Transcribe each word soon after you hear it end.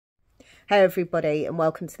Hey everybody, and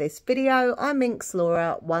welcome to this video. I'm Minx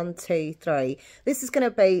Laura 123. This is going to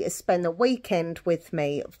be a spend the weekend with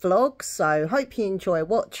me vlog, so hope you enjoy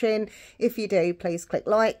watching. If you do, please click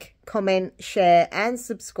like, comment, share and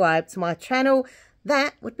subscribe to my channel.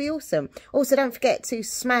 That would be awesome. Also, don't forget to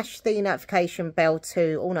smash the notification bell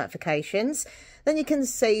to all notifications. Then you can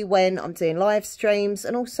see when I'm doing live streams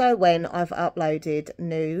and also when I've uploaded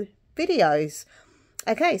new videos.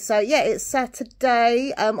 Okay, so yeah, it's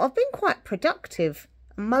Saturday. I've been quite productive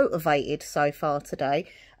and motivated so far today.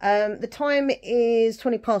 The time is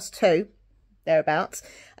 2:20, thereabouts.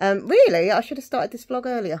 Really, I should have started this vlog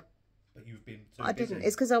earlier. But you've been too I busy. didn't.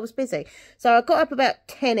 It's because I was busy. So I got up about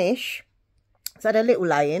 10ish. So I had a little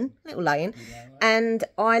lay-in, and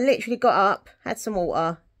I literally got up, had some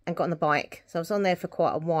water and got on the bike. So I was on there for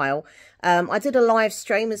quite a while. I did a live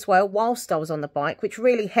stream as well whilst I was on the bike, which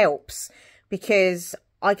really helps. Because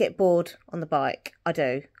I get bored on the bike. I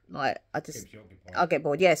do. Like, I get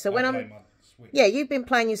bored. Yeah, so when yeah, you've been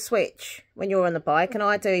playing your Switch when you're on the bike. And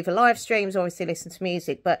I do either live streams or obviously listen to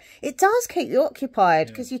music. But it does keep you occupied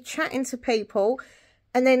because you're chatting to people.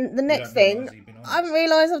 And then the next thing, I haven't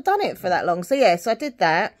realised I've done it for that long. So, yeah, so I did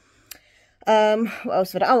that. What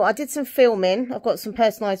else did I? Oh, I did some filming. I've got some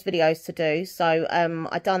personalised videos to do. So,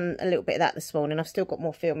 I done a little bit of that this morning. I've still got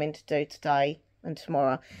more filming to do today and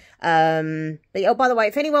tomorrow. But oh, by the way,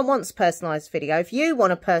 if anyone wants a personalised video, if you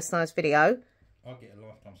want a personalised video, I'll get a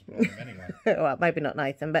lifetime supply of them anyway. Well, maybe not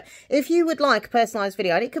Nathan, but if you would like a personalised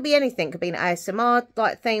video, and it could be anything, it could be an ASMR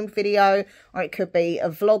like themed video, or it could be a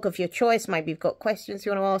vlog of your choice. Maybe you've got questions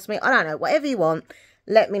you want to ask me. I don't know, whatever you want,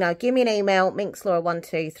 let me know. Give me an email,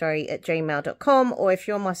 minxlaura123@gmail.com, or if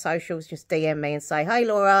you're on my socials, just DM me and say, hey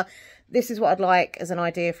Laura, this is what I'd like as an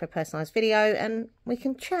idea for a personalised video, and we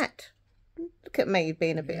can chat. Look at me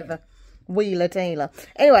being a bit of a wheeler dealer.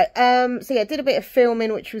 Anyway, so yeah, did a bit of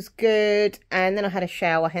filming, which was good, and then I had a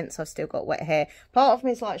shower, hence I've still got wet hair. Part of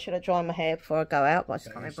me is like, should I dry my hair before I go out? But I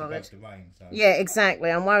just can't be bothered. Yeah, exactly.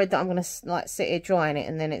 I'm worried that I'm going to like sit here drying it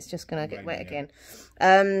and then it's just going to get wet again.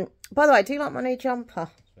 By the way, do you like my new jumper?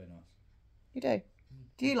 It's very nice. You do?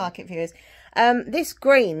 Do you like it, viewers? This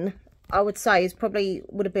green, I would say, is probably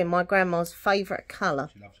would have been my grandma's favourite colour.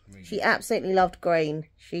 She loves green. She absolutely loved green.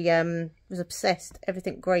 She was obsessed.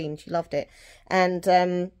 Everything green. She loved it. And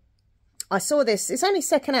I saw this. It's only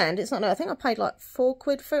second hand. It's not. No, I think I paid like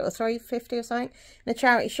 £4 for it or £3.50 or something in a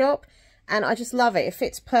charity shop. And I just love it. It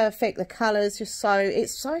fits perfect. The colours just so. It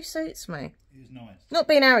so suits me. It's nice. Not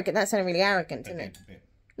being arrogant. That sounded really arrogant, didn't it?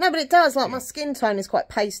 No, but it does. Like my skin tone is quite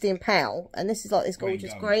pasty and pale, and this is like this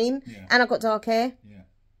gorgeous green. And I've got dark hair. Yeah.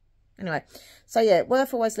 Anyway, so yeah,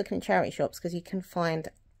 worth always looking in charity shops because you can find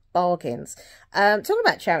bargains. Talking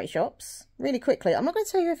about charity shops, really quickly, I'm not going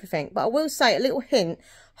to tell you everything, but I will say a little hint.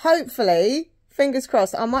 Hopefully, fingers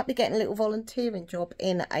crossed, I might be getting a little volunteering job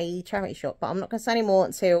in a charity shop, but I'm not going to say any more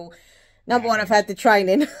until, number one, I've had the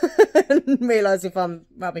training and realise if I'm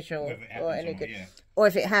rubbish or any good, or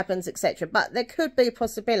if it happens, etc. But there could be a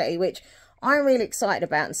possibility, which I'm really excited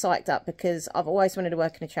about and psyched up because I've always wanted to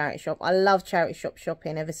work in a charity shop. I love charity shop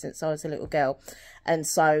shopping ever since I was a little girl. And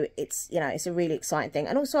so it's, you know, it's a really exciting thing.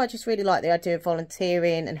 And also I just really like the idea of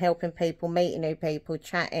volunteering and helping people, meeting new people,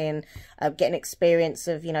 chatting, getting experience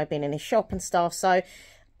of, you know, being in a shop and stuff. So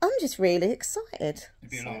I'm just really excited. It'll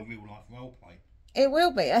be like a real life role play. It will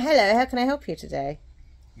be. Hello, how can I help you today?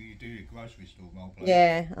 Well, you do your grocery store role play.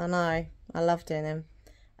 Yeah, I know. I love doing them.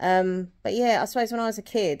 But yeah, I suppose when I was a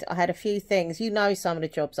kid, I had a few things. You know, some of the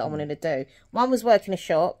jobs that I wanted to do. One was work in a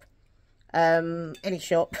shop. Any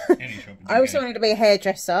shop. Any shop. I also wanted to be a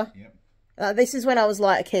hairdresser. Yep. This is when I was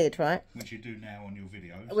like a kid, right? Which you do now on your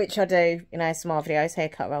videos. Which I do, you know, some more videos,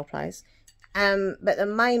 haircut role plays. But the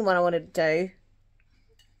main one I wanted to do.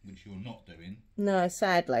 Which you're not doing. No,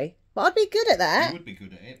 sadly. But I'd be good at that. You would be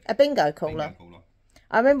good at it. A bingo caller.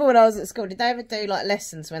 I remember when I was at school, did they ever do like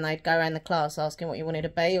lessons when they'd go around the class asking what you wanted to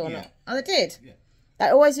be or not? Oh, they did? Yeah. They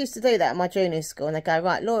always used to do that at my junior school and they'd go,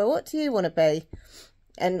 right, Laura, what do you want to be?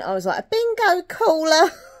 And I was like, a bingo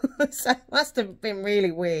caller. So it must have been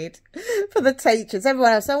really weird for the teachers.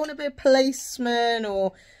 Everyone else, I want to be a policeman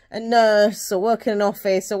or a nurse or work in an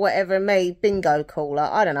office or whatever. And me, bingo caller.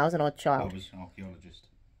 I don't know, I was an odd child. I was an archaeologist.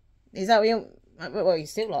 Is that what you... Well, you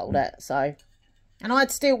still like all that, so... And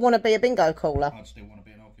I'd still want to be a bingo caller. I'd still want to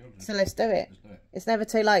be an archaeologist. So let's do it. Let's do it. It's never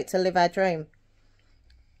too late to live our dream.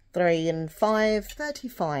 3 and 5,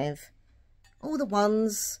 35. All the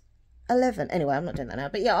ones, 11. Anyway, I'm not doing that now.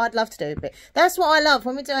 But yeah, I'd love to do a bit. That's what I love.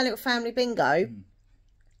 When we do our little family bingo,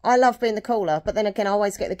 I love being the caller. But then again, I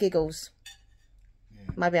always get the giggles.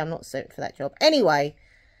 Yeah. Maybe I'm not suited for that job. Anyway,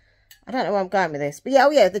 I don't know where I'm going with this. But yeah,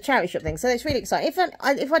 oh yeah, the charity shop thing. So it's really exciting.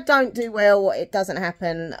 If I don't do well, it doesn't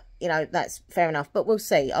happen, you know, that's fair enough. But we'll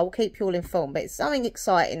see. I will keep you all informed. But it's something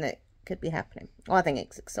exciting that could be happening. I think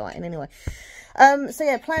it's exciting anyway. So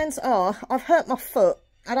yeah, plans are, I've hurt my foot.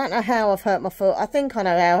 I don't know how I've hurt my foot. I think I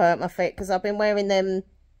know how I hurt my foot because I've been wearing them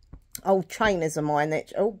old trainers of mine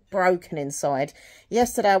that are all broken inside.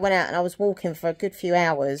 Yesterday I went out and I was walking for a good few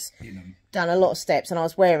hours, done a lot of steps, and I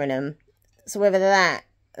was wearing them. So whether that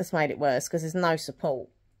has made it worse because there's no support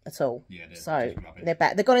at all. Yeah, so they're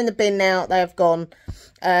back. They've gone in the bin now. They have gone.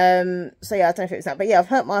 So yeah, I don't know if it was that, but yeah, I've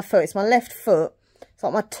hurt my foot. It's my left foot. It's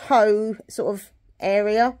like my toe sort of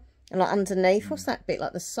area. And like underneath, what's that bit?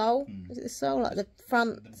 Like the sole? Is it the sole? Like the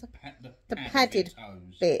front? The padded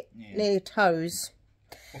bit near your toes.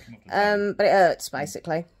 But it hurts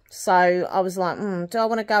basically. So I was like, do I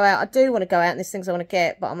want to go out? I do want to go out and there's things I want to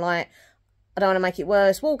get, but I'm like, I don't want to make it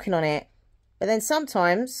worse walking on it. But then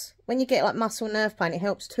sometimes when you get like muscle and nerve pain, it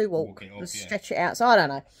helps to walk and stretch it out. So I don't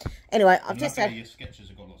know. Anyway, I've just had. Your Skechers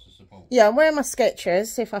have got lots of support. Yeah, I'm wearing my Skechers.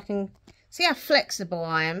 See if I can. See how flexible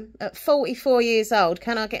I am. At 44 years old,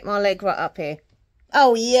 can I get my leg right up here?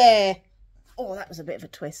 Oh, yeah. Oh, that was a bit of a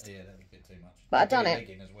twist. Yeah, that was a bit too much. But I done it.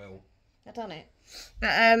 As well. I done it.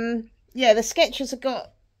 But, yeah, the Skechers have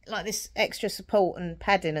got, like, this extra support and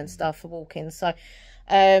padding and stuff for walking. So,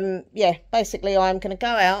 yeah, basically I'm going to go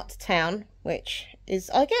out to town, which is,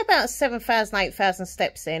 I get about 7,000, 8,000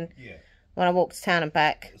 steps in when I walk to town and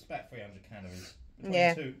back. It's about 300 calories.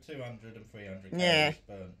 Yeah. 200 and 300 calories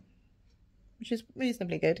burnt. Which is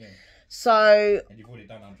reasonably good. Yeah. So, and you've already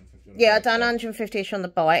done 150 on the yeah, bike, I've done 150-ish on the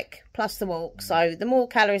bike, plus the walk. So, the more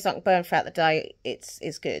calories I can burn throughout the day,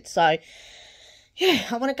 it's good. So, yeah,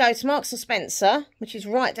 I want to go to Marks & Spencer, which is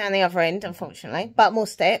right down the other end, unfortunately, but more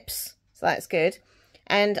steps. So, that's good.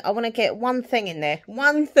 And I want to get one thing in there.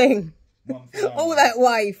 One thing. All that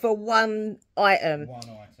way for one item. One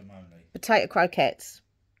item only. Potato croquettes.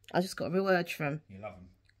 I just got a real urge for them. You love them.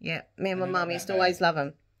 Yeah, me and my mum used to always love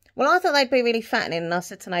them. Well, I thought they'd be really fattening, and I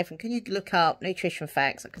said to Nathan, can you look up nutrition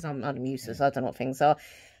facts, because I'm useless, I don't know what things are.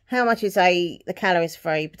 How much is the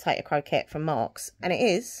calories-free potato croquette from Marks? And it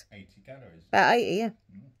is 80 calories. About 80, yeah.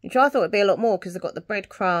 Which I thought would be a lot more, because they've got the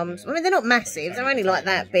breadcrumbs. I mean, they're not massive, they're only like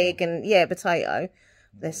that big, and yeah, potato.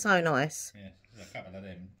 They're so nice. Yeah, there's a couple of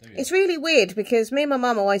them, it's really weird, because me and my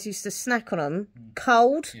mum always used to snack on them,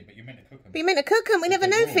 cold. Yeah, but you're meant to cook them. But you're meant to cook them, we never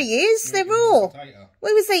knew for years, they're raw.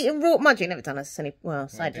 We was eating raw mud. You never done us any. Well,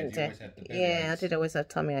 so I didn't do. Yeah, I did always have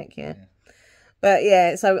tummy ache. Yeah. But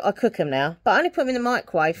yeah, so I cook them now. But I only put them in the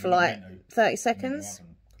microwave for like 30 seconds.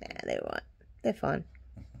 Yeah, they're right. They're fine.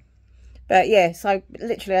 But yeah, so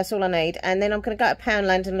literally that's all I need. And then I'm going to go to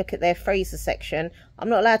Poundland and look at their freezer section. I'm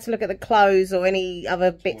not allowed to look at the clothes or any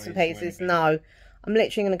other bits and pieces. No, I'm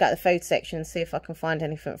literally going to go to the food section and see if I can find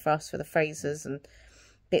anything for us for the freezers and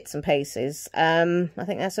bits and pieces. I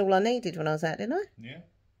think that's all I needed when I was out, didn't I? Yeah.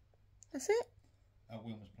 That's it.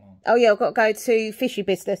 Wilma's plant. Oh yeah, I've got to go to Fishy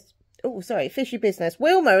Business. Oh, sorry, Fishy Business.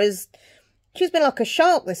 Wilma she's been like a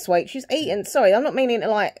shark this week. She's eaten, sorry, I'm not meaning to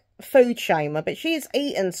like food shame her, but she's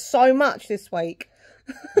eaten so much this week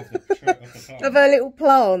of her little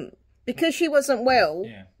plant. Because she wasn't well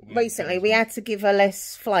recently, we had to give her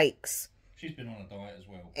less flakes. She's been on a diet as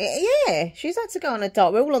well. Yeah, she's had to go on a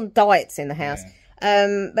diet. We're all on diets in the house.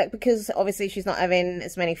 Yeah. But because obviously she's not having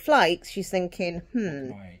as many flakes, she's thinking,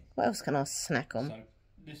 what else can I snack on? So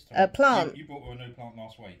this time, a plant. You bought her a new plant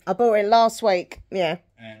last week. I bought it last week, yeah.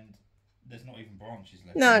 And there's not even branches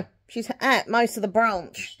left. No, she's at most of the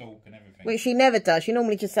branch. The stalk and everything. Which she never does. She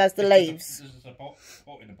normally just has the leaves. There's a pot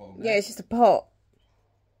in the bottom. Yeah, it's just a pot.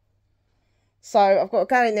 So I've got to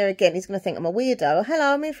go in there again. He's going to think I'm a weirdo.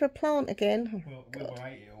 Hello, I'm here for a plant again. Well, Wilma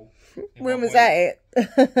ate it all. When was at it?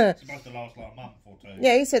 It's supposed to last like a month or two.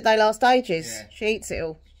 Yeah, he said they last ages. Yeah. She eats it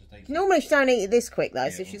all. Normally she don't eat it this quick though,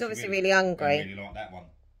 so she's obviously really hungry. I really like that one.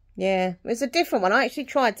 Yeah, it's a different one. I actually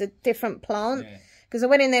tried a different plant because I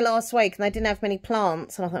went in there last week and they didn't have many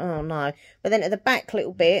plants, and I thought, oh no. But then at the back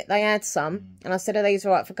little bit, they had some, and I said, are these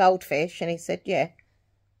all right for goldfish? And he said, yeah.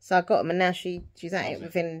 So I got them, and now she's at it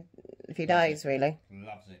within a few days, really.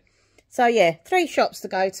 Loves it. So yeah, 3 shops to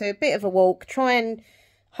go to, a bit of a walk, try and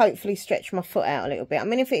hopefully stretch my foot out a little bit. I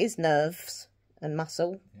mean, if it is nerves and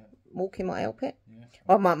muscle, walking might help it. Yeah.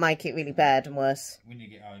 Or I might make it really bad and worse. When you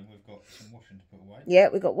get home, we've got some washing to put away. Yeah,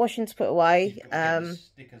 we've got washing to put away. You've got to get the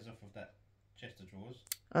stickers off of that chest of drawers.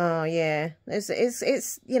 Oh yeah,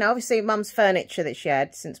 it's you know, obviously Mum's furniture that she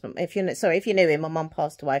had since if you knew him, my mum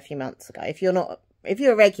passed away a few months ago. If you're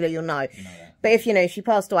a regular, you'll know. You know that. But if you know, she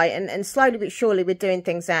passed away, and slowly but surely we're doing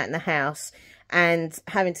things out in the house. and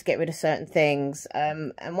having to get rid of certain things.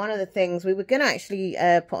 And one of the things we were going to actually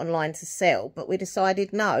put online to sell, but we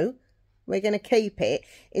decided no, we're going to keep it,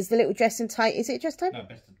 is the little dressing table. Is it just table?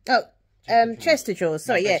 No, Chester drawers.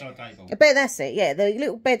 Sorry, no, yeah. I bet that's it. Yeah, the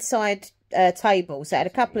little bedside table. So it had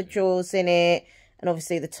a couple of drawers in it, and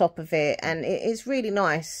obviously the top of it, and it's really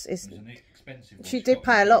nice. It's expensive. She did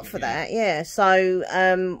pay a lot for that, yeah. So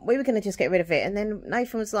we were going to just get rid of it, and then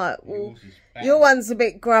Nathan was like, "Well, your one's a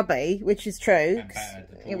bit grubby," which is true.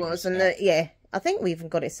 It was, and yeah, I think we even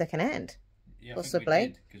got it second hand,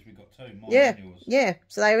 possibly. Because we got two. Yeah, yeah.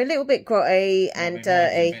 So they were a little bit grotty and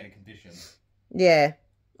dirty. Yeah,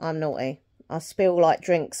 I'm naughty. I spill like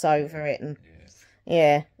drinks over it, and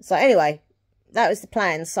yeah. So anyway, that was the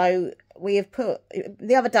plan. So we have put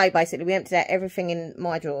the other day, basically, we emptied out everything in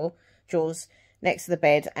my drawers next to the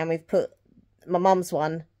bed, and we've put my mum's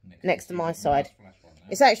one next to my side.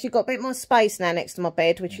 It's actually got a bit more space now next to my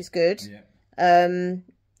bed, which is good. And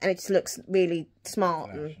it just looks really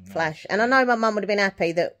smart and flash. And I know my mum would have been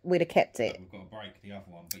happy that we'd have kept it. We've got to break the other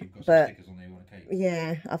one, but you've got some stickers on there you want to keep.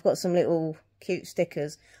 Yeah, I've got some little cute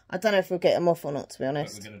stickers. I don't know if we'll get them off or not, to be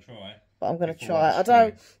honest. But we're going to try. But I'm going to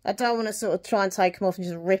try. I don't want to sort of try and take them off and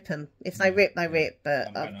just rip them. If they rip, they rip.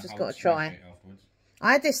 But I've just got to try.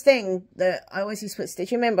 I had this thing that I always used to put stickers.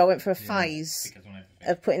 Do you remember I went for a phase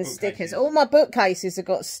of putting stickers? All my bookcases have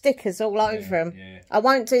got stickers all over them. I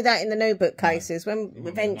won't do that in the new bookcases. When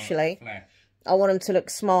eventually I want them to look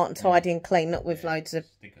smart and tidy and clean, not with loads of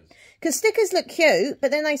stickers. Because stickers look cute, but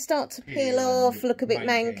then they start to peel off, look a bit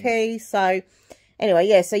manky. So anyway,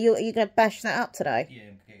 yeah. So you're going to bash that up today? Yeah,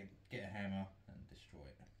 get a hammer and destroy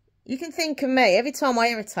it. You can think of me every time I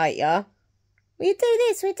irritate you. Will you do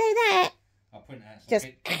this? Will you do that? I'll print out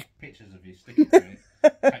some pictures of you, stick it to it,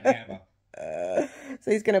 take the hammer.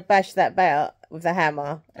 So he's going to bash that about with the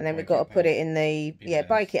hammer, and then we've got to put it in the,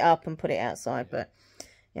 break it up and put it outside. But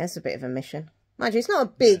yeah, it's a bit of a mission. Mind you, it's not a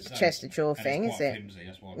big Chester drawer thing, is it? Flimsy,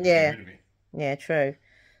 that's why yeah, yeah, true.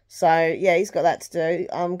 So yeah, he's got that to do.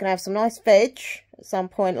 I'm going to have some nice veg at some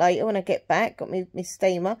point later when I get back. Got me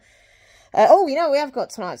steamer. Oh, you know what we have got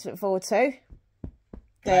tonight to look forward to?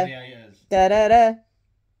 Gladiators. Gladiators.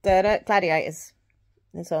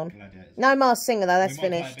 It's on. Gladiators. No Masked Singer though. That's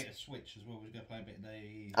finished. Play a bit of Switch as well. We're going to play a bit of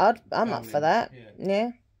the. I'm up for that. Yeah.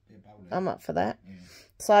 I'm up for that. Yeah.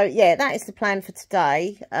 So yeah, that is the plan for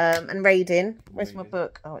today. And reading. Where's my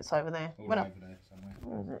book? Oh, it's over there. Over there somewhere.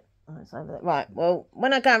 Where is it? Oh, it's over there. Right. Well,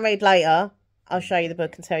 when I go and read later, I'll show you the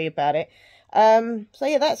book and tell you about it. So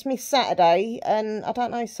yeah, that's me Saturday, and I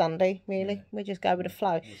don't know Sunday really. Yeah. We just go with the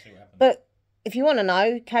flow. We'll see what happens. But if you want to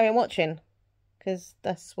know, carry on watching, because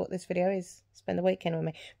that's what this video is. Spend the weekend with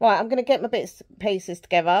me. Right, I'm going to get my bits and pieces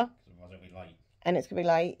together. Otherwise it'll be late. And it's going to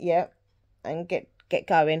be late, yeah. And get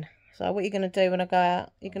going. So what are you going to do when I go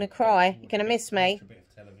out? You're going to cry? You're going to miss me? Watch a bit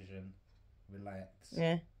of television. Relax.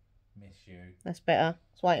 Yeah. Miss you. That's better. I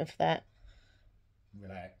was waiting for that.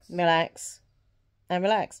 Relax. And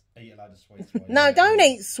relax. Eat a load of sweets. No, don't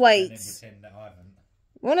eat sweets. And then pretend that I haven't.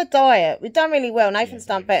 We're on a diet. We've done really well. Nathan's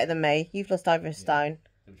done better than me. You've lost over a stone.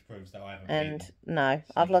 Which proves that I haven't. And no,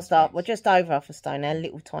 I've lost up. We're just over half a stone now, a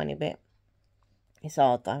little tiny bit. It's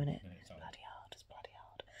hard, though, isn't it? Yeah, it's bloody hard. It's bloody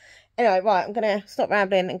hard. Anyway, right, I'm going to stop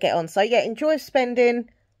rambling and get on. So yeah, enjoy spending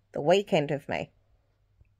the weekend with me.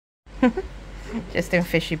 Just in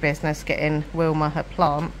fishy business, getting Wilma her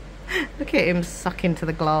plant. Look at him sucking to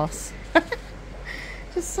the glass.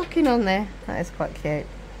 Just sucking on there. That is quite cute.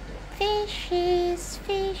 Fishies,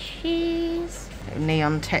 fishies. Little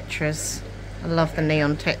neon tetras. I love the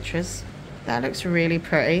neon tetras. That looks really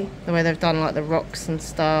pretty. The way they've done like the rocks and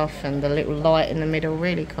stuff and the little light in the middle.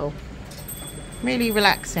 Really cool. Really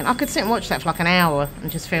relaxing. I could sit and watch that for like an hour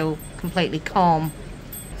and just feel completely calm.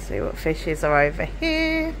 Let's see what fishes are over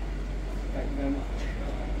here.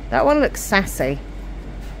 That one looks sassy.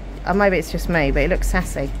 Or maybe it's just me, but it looks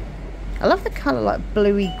sassy. I love the colour, like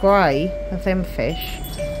bluey grey of them fish.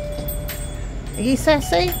 Are you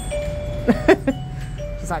sassy?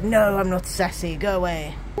 She's like, no, I'm not sassy, go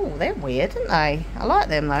away. Oh, they're weird, aren't they? I like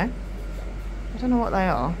them though. I don't know what they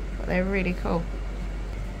are, but they're really cool.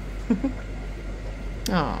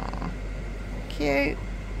 Aww, cute.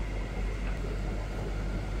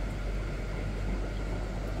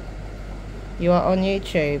 You are on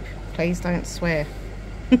YouTube. Please don't swear.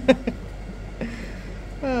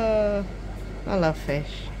 Oh, I love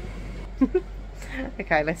fish.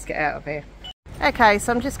 Okay, let's get out of here. Okay,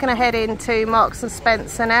 so I'm just going to head into Marks and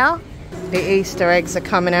Spencer now. The Easter eggs are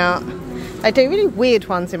coming out. They do really weird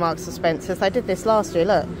ones in Marks and Spencer's. They did this last year,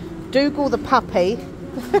 look. Dougal the puppy.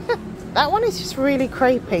 That one is just really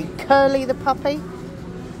creepy. Curly the puppy.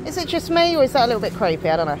 Is it just me or is that a little bit creepy?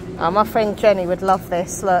 I don't know. Oh, my friend Jenny would love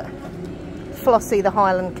this. Look. Flossie the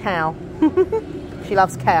Highland cow. She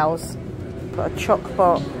loves cows. Got a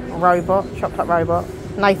chocolate robot.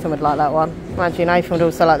 Nathan would like that one. Imagine Nathan would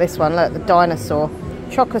also like this one. Look, the dinosaur.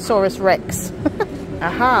 Chocosaurus Rex.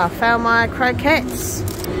 Aha, found my croquettes.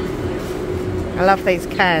 I love these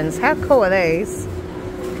cans. How cool are these?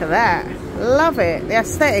 Look at that. Love it. The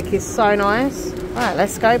aesthetic is so nice. Right,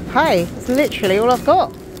 let's go pay. It's literally all I've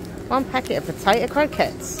got. One packet of potato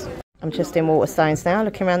croquettes. I'm just in Waterstones now,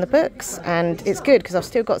 looking around the books, and it's good because I've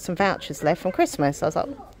still got some vouchers left from Christmas. I was like,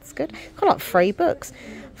 it's good. Got like 3 books.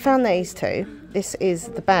 Found these 2. This is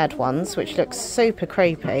The Bad Ones, which looks super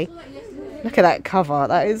creepy. Look at that cover.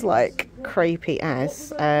 That is like creepy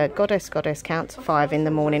as. Goddess, count to 5 in the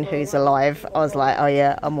morning, who's alive? I was like, oh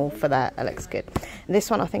yeah, I'm all for that. That looks good. And this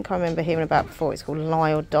one I think I remember hearing about before. It's called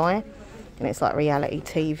Lie or Die, and it's like reality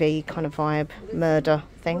TV kind of vibe, murder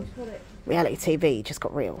thing. Reality TV just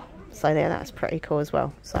got real. So yeah, that's pretty cool as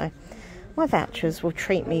well. So my vouchers will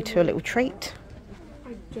treat me to a little treat.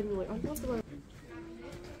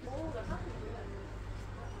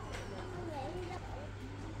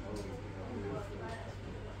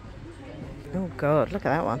 Oh God, look at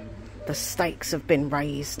that one. The stakes have been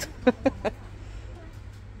raised.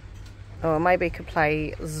 Or maybe you could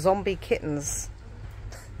play zombie kittens,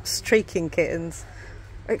 streaking kittens,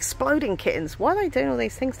 exploding kittens. Why are they doing all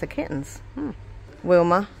these things to kittens?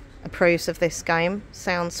 Wilma approves of this game.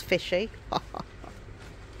 Sounds fishy.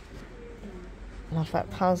 Love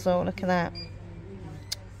that puzzle. Look at that.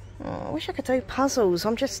 Oh, I wish I could do puzzles.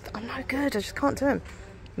 I'm no good. I just can't do them.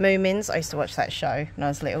 Moomins. I used to watch that show when I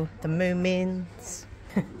was little. The Moomins.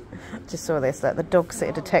 Just saw this. Like the Dog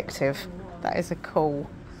Sitter Detective. That is a cool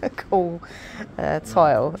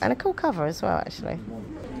tile and a cool cover as well, actually.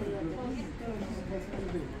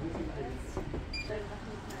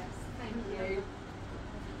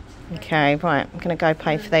 Okay, right, I'm going to go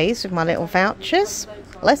pay for these with my little vouchers.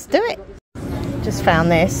 Let's do it. Just found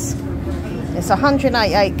this. It's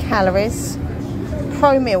 188 calories.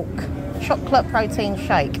 Pro Milk chocolate protein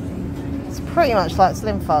shake. It's pretty much like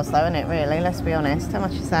Slim Fast though, isn't it, really? Let's be honest. How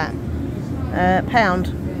much is that?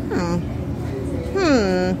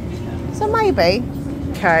 £1. So maybe.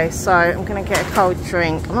 Okay, so I'm going to get a cold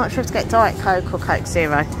drink. I'm not sure if to get Diet Coke or Coke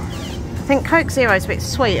Zero. I think Coke Zero is a bit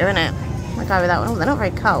sweeter, isn't it? I'll go with that one. Oh, they're not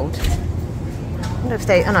very cold. I wonder if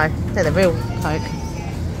they... Oh no, they're the real Coke.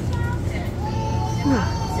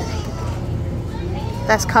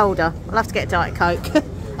 That's colder. I'll have to get Diet Coke.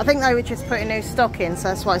 I think they were just putting new stock in, so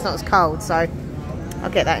that's why it's not as cold. So I'll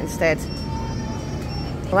get that instead.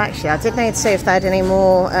 Well, actually, I did need to see if they had any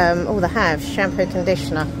more... oh, they have. Shampoo,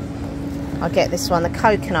 conditioner. I'll get this one, the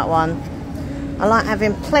coconut one. I like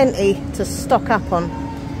having plenty to stock up on.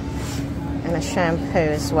 And a shampoo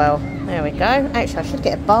as well. There we go. Actually, I should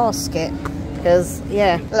get a basket because,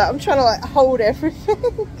 yeah, look, I'm trying to like hold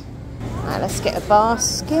everything. Right, let's get a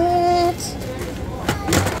basket.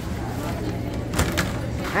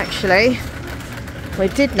 Actually, we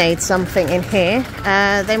did need something in here.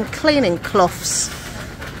 Them cleaning cloths.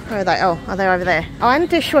 Where are they? Oh, are they over there? Oh, and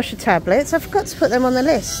dishwasher tablets. I forgot to put them on the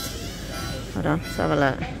list. Hold on, let's have a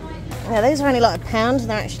look. Yeah, these are only like £1 and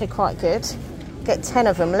they're actually quite good. Get 10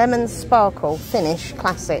 of them. Lemon Sparkle Finish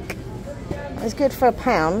Classic. It's good for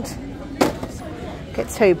 £1. Get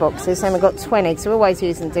 2 boxes. Then we've got 20 because we're always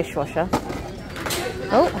using dishwasher.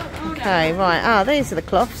 Oh, okay, right. Ah, these are the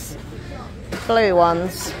cloths. Blue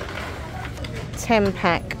ones. 10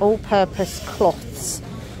 pack all-purpose cloths.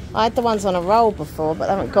 I had the ones on a roll before, but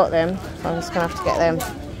I haven't got them. So I'm just going to have to get them.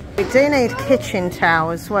 We do need kitchen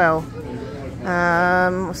towel as well.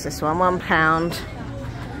 What's this one? £1.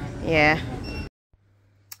 Yeah.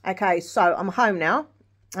 Okay, so I'm home now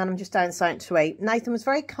and I'm just doing something to eat. Nathan was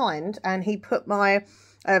very kind and he put my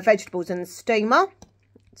vegetables in the steamer.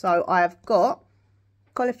 So I have got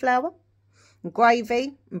cauliflower, and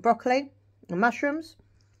gravy, and broccoli, and mushrooms,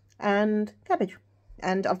 and cabbage.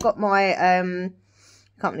 And I've got my, can't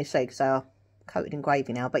really see because they are coated in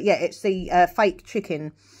gravy now. But yeah, it's the fake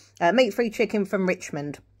chicken, meat-free chicken from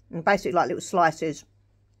Richmond. And basically like little slices.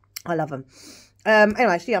 I love them.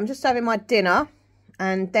 Anyway, so yeah, I'm just having my dinner.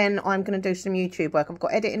 And then I'm going to do some YouTube work. I've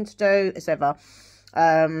got editing to do, as ever.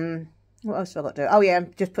 What else have I got to do? Oh, yeah,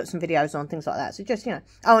 just put some videos on, things like that. So just, you know.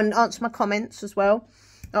 Oh, and answer my comments as well.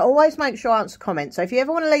 I always make sure I answer comments. So if you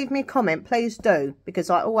ever want to leave me a comment, please do. Because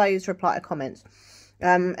I always reply to comments.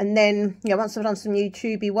 And then, yeah, once I've done some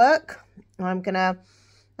YouTubey work, I'm going to...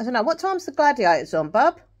 I don't know, what time's the Gladiators on,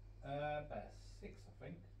 bub? About 6, I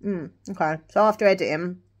think. Okay. So after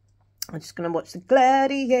editing, I'm just going to watch the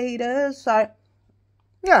Gladiators. So...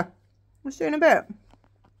 yeah, we'll see you in a bit.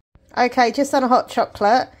 Okay, just on a hot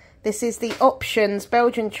chocolate. This is the Options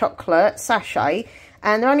Belgian chocolate sachet,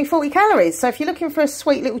 and they're only 40 calories. So if you're looking for a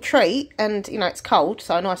sweet little treat, and you know it's cold,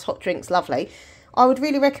 so a nice hot drink's lovely, I would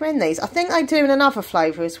really recommend these. I think they do in another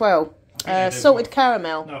flavour as well. Salted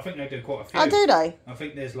caramel. No, I think they do quite a few. Oh, do they? I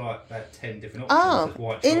think there's like about 10 different options.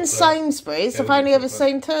 Oh, in Sainsbury's, I've only ever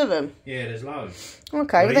seen 2 of them. Yeah, there's loads.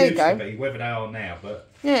 Okay, well, there you go. Be, whether they are now, but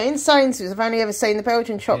yeah, in Sainsbury's, I've only ever seen the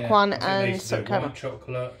Belgian chocolate one and salted caramel. White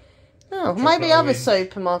chocolate. Oh, maybe other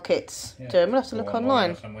supermarkets do them. We'll have to look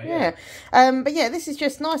online. Yeah. But yeah, this is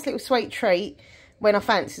just a nice little sweet treat when I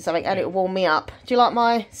fancy something and it'll warm me up. Do you like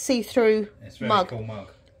my see-through mug? Cool mug.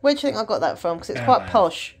 Where do you think I got that from? Because it's quite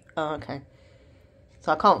posh. Oh, okay.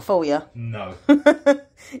 So I can't fool you. No.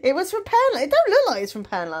 It was from Poundland. It don't look like it's from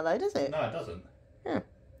Poundland though, does it? No, it doesn't. Yeah.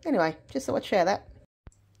 Anyway, just thought I'd share that.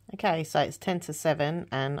 Okay, so it's 10 to 7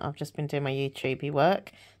 and I've just been doing my YouTube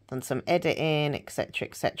work. Done some editing, etc,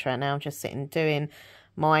 etc. Now I'm just sitting doing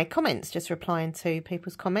my comments, just replying to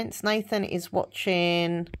people's comments. Nathan is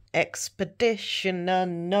watching Expedition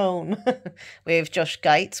Unknown with Josh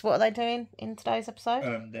Gates. What are they doing in today's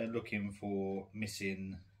episode? They're looking for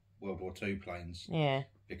missing World War II planes. Yeah.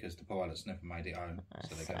 Because the pilots never made it home,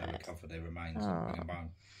 so they're going to recover their remains and bring them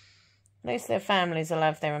home. At least their families will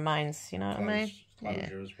have their remains, you know what I mean?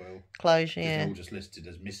 Closure as well. Closure, yeah. They're all just listed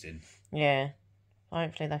as missing. Yeah.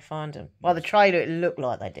 Hopefully they find them. Well, the trailer, it looked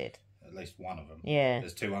like they did. At least one of them. Yeah.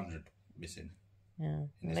 There's 200 missing. Yeah.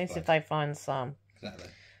 At least if they find some. Exactly.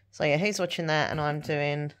 So yeah, he's watching that and I'm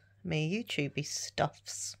doing me YouTubey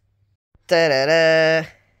stuffs. Da da da.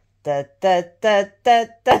 Da da da da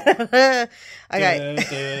da. Okay.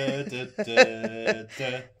 Da da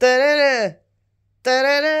da. Da da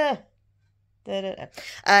da. Da da da.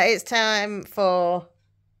 It's time for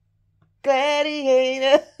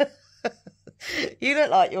Gladiator. You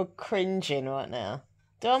look like you're cringing right now.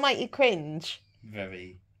 Do I make you cringe?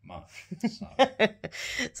 Very much so.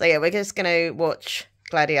 So yeah, we're just going to watch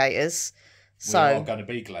Gladiators. So we are going to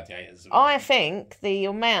be gladiators. I think the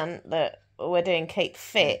amount that we're doing keep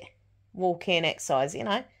fit, walking, exercise, you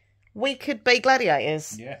know, we could be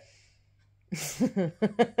gladiators. Yeah.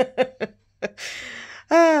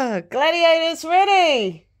 Gladiators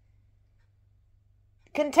ready.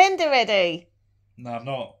 Contender ready. No, I'm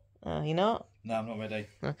not. Oh, you're not? No, I'm not ready.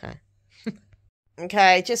 Okay.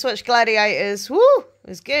 Okay, just watch Gladiators. Woo! It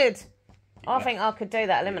was good. I think I could do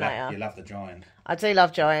that Eliminator. You love the Giant. I do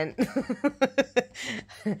love Giant.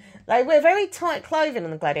 They wear very tight clothing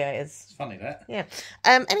on the Gladiators. It's funny, that. Yeah.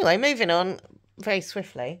 Anyway, moving on very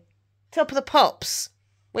swiftly. Top of the Pops.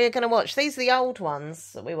 We're going to watch. These are the old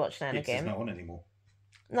ones that we watch now and again. It's not on anymore.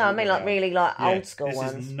 No, I mean like really like old school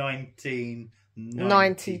ones. This is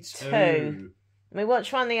 1992. We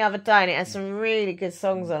watched one the other day and it had some really good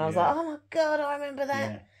songs on. I was like, oh my God, I remember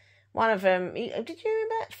that. Yeah. One of them, did you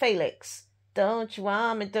remember that? Felix. Don't you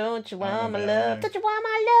want me, don't you want my love, don't you want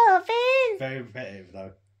my loving? Very repetitive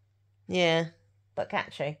though. Yeah, but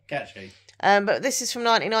catchy. Catchy. But this is from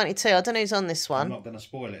 1992. I don't know who's on this one. I'm not going to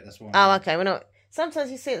spoil it, that's why. Oh, okay, we're not.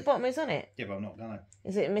 Sometimes you see at the bottom who's on it. Yeah, but I'm not going to.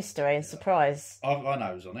 Is it a mystery and surprise? I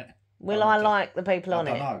know who's on it. Will I like the people on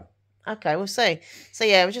it? I don't know. Okay, we'll see. So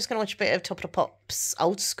yeah, we're just going to watch a bit of Top of the Pops,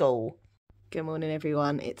 old school. Good morning,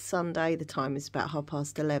 everyone. It's Sunday. The time is about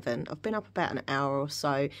 11:30. I've been up about an hour or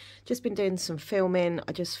so. Just been doing some filming.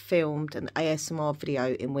 I just filmed an ASMR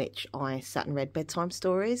video in which I sat and read bedtime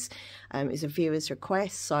stories. It was a viewer's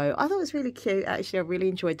request, so I thought it was really cute. Actually, I really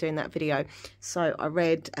enjoyed doing that video. So I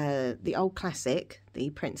read the old classic, The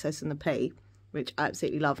Princess and the Pea, which I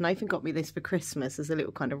absolutely love. Nathan got me this for Christmas as a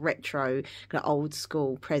little kind of retro, kind of old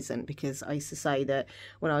school present, because I used to say that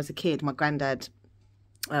when I was a kid, my granddad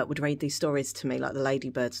would read these stories to me, like the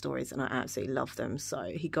Ladybird stories, and I absolutely love them. So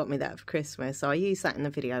he got me that for Christmas. So I used that in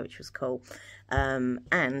the video, which was cool. And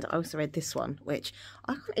I also read this one, which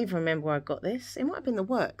I can't even remember where I got this. It might have been The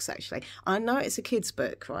Works, actually. I know it's a kid's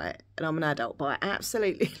book, right? And I'm an adult, but I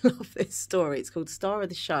absolutely love this story. It's called Star of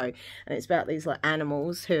the Show, and it's about these like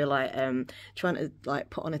animals who are like trying to like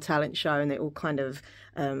put on a talent show, and they're all kind of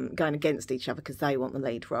going against each other because they want the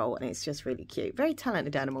lead role, and it's just really cute. Very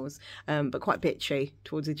talented animals, but quite bitchy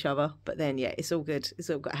towards each other. But then yeah, it's all good. It's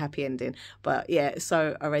all got a happy ending. But yeah,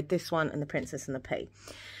 so I read this one and The Princess and the Pea.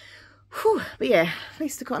 Whew. But yeah, at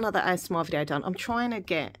least I got another ASMR video done. I'm trying to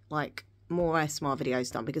get like more ASMR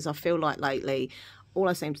videos done because I feel like lately all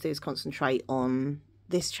I seem to do is concentrate on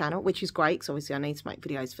this channel, which is great because obviously I need to make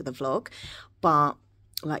videos for the vlog, but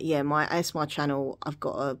like, yeah, my ASMR channel, I've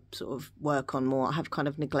got to sort of work on more. I have kind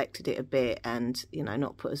of neglected it a bit and, you know,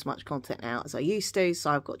 not put as much content out as I used to.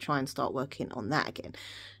 So I've got to try and start working on that again.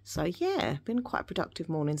 So yeah, been quite a productive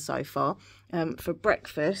morning so far. For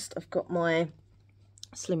breakfast, I've got my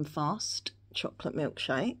Slim Fast chocolate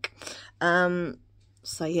milkshake.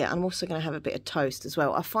 So yeah, I'm also going to have a bit of toast as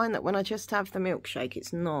well. I find that when I just have the milkshake,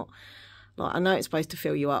 it's not... Like, I know it's supposed to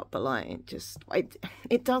fill you up, but like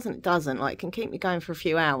it doesn't like, it can keep me going for a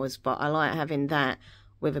few hours, but I like having that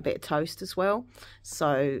with a bit of toast as well.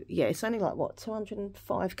 So yeah, it's only like, what,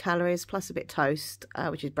 205 calories plus a bit of toast,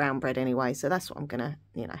 which is brown bread anyway. So that's what I'm gonna,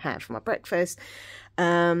 you know, have for my breakfast.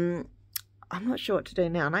 I'm not sure what to do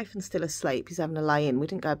now. Nathan's still asleep. He's having a lay in. We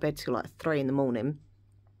didn't go to bed till like 3 in the morning.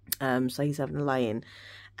 So he's having a lay in,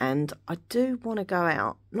 and I do want to go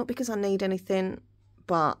out, not because I need anything,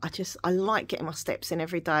 but I like getting my steps in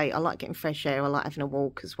every day. I like getting fresh air. I like having a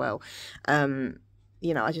walk as well.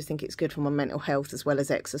 You know, I just think it's good for my mental health as well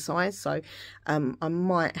as exercise. So I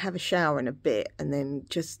might have a shower in a bit, and then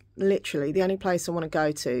just literally the only place I want to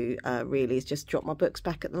go to really is just drop my books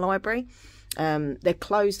back at the library. They're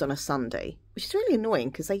closed on a Sunday, which is really annoying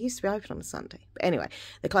because they used to be open on a Sunday. But anyway,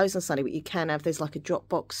 they're closed on Sunday, but you can have, there's like a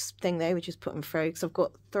Dropbox thing there, we just put them through, because I've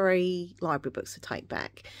got 3 library books to take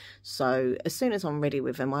back. So as soon as I'm ready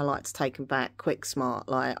with them, I like to take them back quick, smart.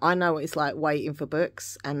 Like, I know what it's like waiting for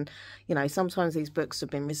books, and, you know, sometimes these books have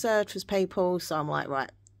been reserved for people, so I'm like,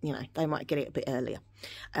 right, you know, they might get it a bit earlier.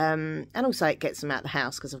 And also it gets them out of the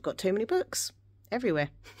house because I've got too many books everywhere.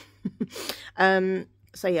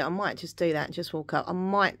 So yeah, I might just do that and just walk up. I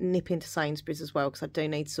might nip into Sainsbury's as well, because I do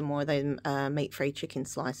need some more of those meat-free chicken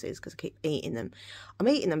slices, because I keep eating them. I'm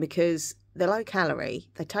eating them because they're low calorie,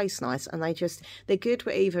 they taste nice, and they're good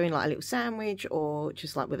with either in like a little sandwich, or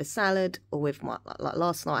just like with a salad, or with my, like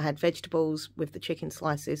last night I had vegetables with the chicken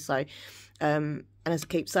slices. So, and as I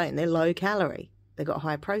keep saying, they're low calorie, they've got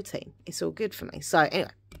high protein. It's all good for me. So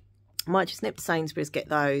anyway, I might just nip to Sainsbury's, get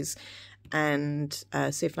those, and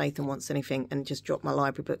see if Nathan wants anything, and just drop my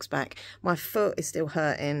library books back. My foot is still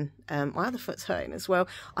hurting. My other foot's hurting as well.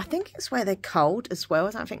 I think it's where they're cold as well.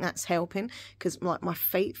 I don't think that's helping, because like my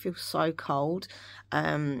feet feel so cold.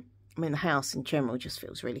 I mean, the house in general just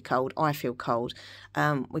feels really cold. I feel cold.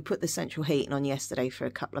 We put the central heating on yesterday for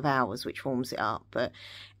a couple of hours, which warms it up, but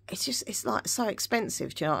it's like so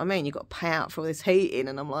expensive, do you know what I mean? You've got to pay out for all this heating,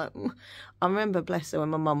 and I'm like, I remember, bless her, when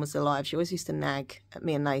my mum was alive, she always used to nag at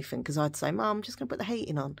me and Nathan, because I'd say, Mum, I'm just going to put the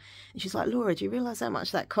heating on. And she's like, Laura, do you realise how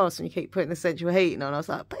much that costs when you keep putting the central heating on? I was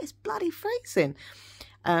like, but it's bloody freezing.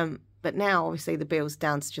 But now, obviously, the bill's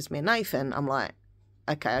down to just me and Nathan. I'm like,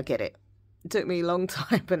 okay, I get it. It took me a long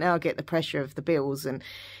time, but now I get the pressure of the bills. And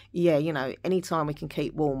yeah, you know, anytime we can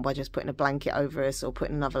keep warm by just putting a blanket over us, or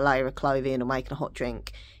putting another layer of clothing, or making a hot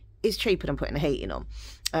drink, is cheaper than putting the heating on.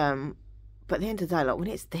 But at the end of the day, like, when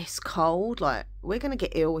it's this cold, like, we're going to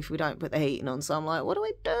get ill if we don't put the heating on. So I'm like, what do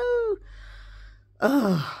I do?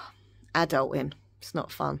 Oh, adulting. It's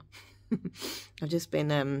not fun. I've just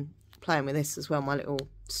been playing with this as well, my little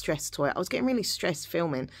stress toy. I was getting really stressed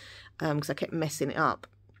filming because I kept messing it up.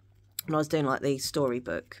 And I was doing like the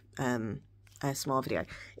storybook ASMR video.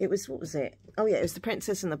 It was, what was it? Oh yeah, it was the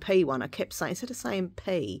Princess and the Pea one. I kept saying, instead of saying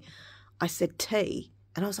P, I said T.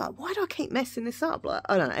 And I was like, why do I keep messing this up? Like,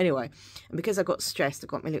 I don't know. Anyway, and because I got stressed, I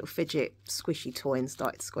got my little fidget squishy toy and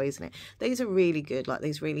started squeezing it. These are really good. Like,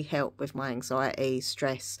 these really help with my anxiety,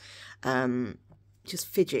 stress. Just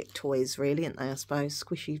fidget toys, really, aren't they, I suppose?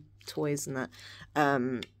 Squishy toys and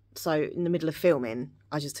that. So in the middle of filming,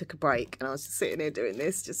 I just took a break, and I was just sitting here doing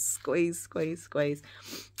this, just squeeze, squeeze, squeeze.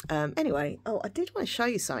 Anyway, oh, I did want to show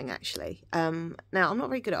you something, actually. Now, I'm not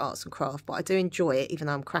very good at arts and craft, but I do enjoy it, even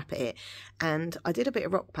though I'm crap at it. And I did a bit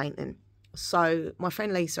of rock painting. So my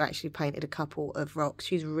friend Lisa actually painted a couple of rocks.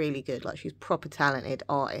 She's really good, like, she's a proper talented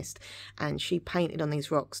artist. And she painted on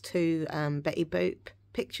these rocks 2 Betty Boop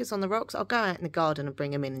pictures on the rocks. I'll go out in the garden and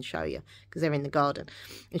bring them in and show you, because they're in the garden.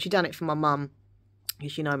 And she done it for my mum,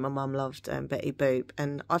 because you know my mum loved Betty Boop,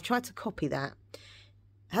 and I've tried to copy that.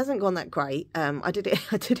 It hasn't gone that great. I did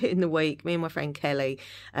it in the week. Me and my friend Kelly,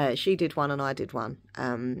 she did one and I did one.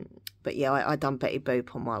 But yeah, I done Betty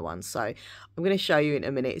Boop on my one, so I'm going to show you in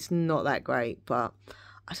a minute. It's not that great, but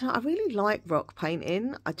I don't know. I really like rock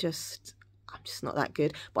painting. I'm just not that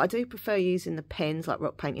good. But I do prefer using the pens, like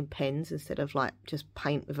rock painting pens, instead of like just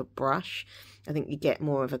paint with a brush. I think you get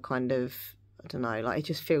more of a kind of, I don't know, like, it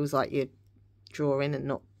just feels like you're drawing and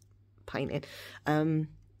not painting.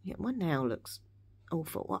 Yeah, my nail looks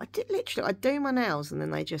awful. Well, I do my nails and then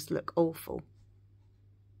they just look awful.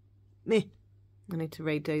 Meh. I need to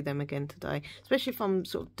redo them again today, especially if I'm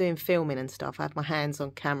sort of doing filming and stuff. I have my hands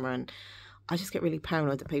on camera, and I just get really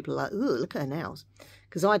paranoid that people are like, ooh, look at her nails.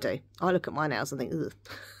 Because I do. I look at my nails and think, ugh.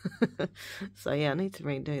 So, yeah, I need to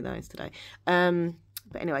redo those today.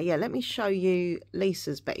 But anyway, yeah, let me show you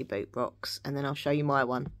Lisa's Betty Boop rocks, and then I'll show you my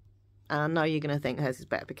one. And I know you're going to think hers is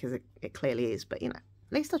better because it clearly is, but, you know,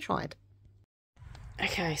 at least I tried.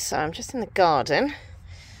 Okay, so I'm just in the garden,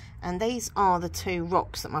 and these are the 2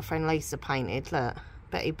 rocks that my friend Lisa painted. Look,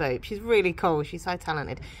 Betty Boop. She's really cool. She's so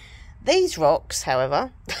talented. These rocks,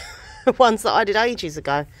 however, ones that I did ages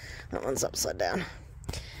ago. That one's upside down.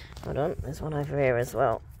 Hold on, there's one over here as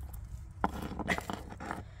well.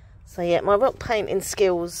 So yeah, my rock painting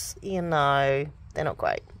skills, you know, they're not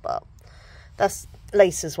great, but that's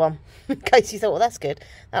Lisa's one. In case you thought, well, that's good.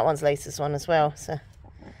 That one's Lisa's one as well. It's a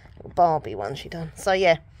little Barbie one she done. So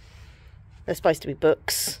yeah, they're supposed to be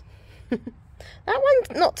books. That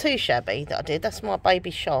one's not too shabby that I did. That's my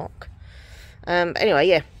Baby Shark. Anyway,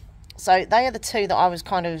 yeah. So they are the 2 that I was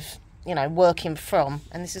kind of, you know, working from.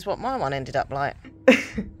 And this is what my one ended up like.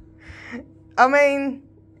 I mean,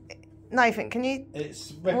 Nathan, can you...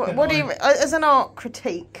 What do you... As an art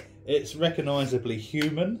critique... It's recognisably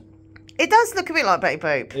human. It does look a bit like Betty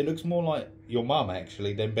Boop. It looks more like your mum,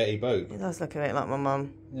 actually, than Betty Boop. It does look a bit like my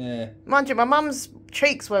mum. Yeah. Mind you, my mum's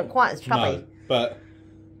cheeks weren't quite as chubby. No, but...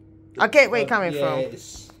 I get where you're coming from.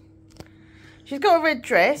 It's... She's got a red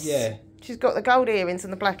dress. Yeah. She's got the gold earrings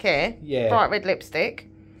and the black hair. Yeah. Bright red lipstick.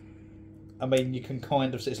 I mean, you can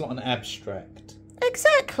kind of... It's like an abstract.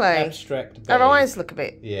 Exactly. Abstract Betty. Her eyes look a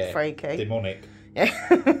bit Yeah. freaky. Demonic. Yeah.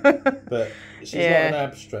 But she's like an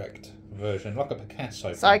abstract version, like a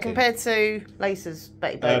Picasso. So compared to Lisa's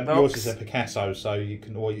Betty Boop box, yours is a Picasso, so you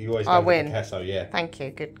can you always go with win. Picasso. Yeah. Thank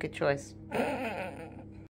you. Good choice. Look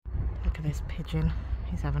at this pigeon.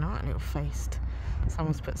 He's having a right little feast.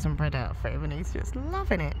 Someone's put some bread out for him, and he's just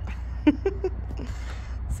loving it.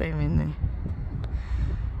 See him in there.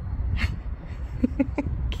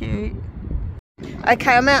 Cute.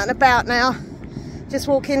 Okay, I'm out and about now. Just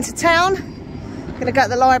walk into town. Gonna go to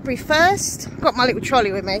the library first. Got my little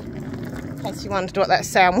trolley with me, in case you wondered what that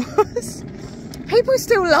sound was. People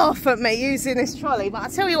still laugh at me using this trolley, but I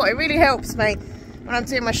tell you what, it really helps me when I'm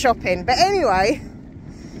doing my shopping. But anyway,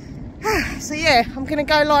 so yeah, I'm gonna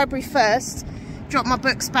go library first, drop my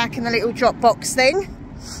books back in the little drop box thing,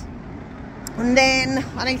 and then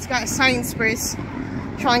I need to go to Sainsbury's,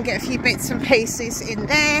 try and get a few bits and pieces in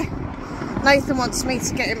there. Nathan wants me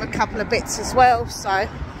to get him a couple of bits as well, so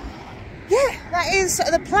yeah, that is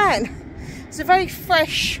the plan. It's a very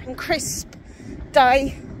fresh and crisp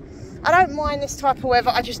day. I don't mind this type of weather,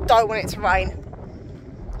 I just don't want it to rain.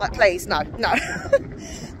 Like, please, no.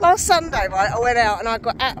 Last Sunday, right, I went out and I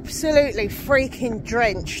got absolutely freaking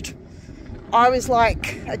drenched. I was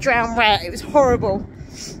like a drowned rat, it was horrible.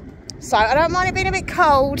 So I don't mind it being a bit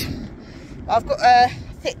cold. I've got a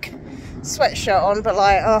thick sweatshirt on, but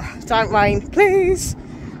like, oh, don't rain, please,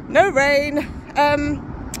 no rain.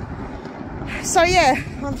 So yeah,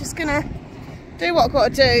 I'm just gonna do what I've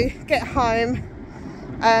got to do, get home.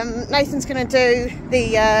 Nathan's gonna do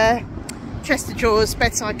the chest of drawers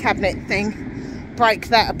bedside cabinet thing, break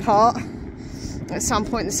that apart at some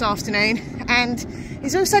point this afternoon, and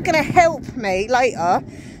he's also gonna help me later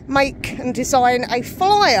make and design a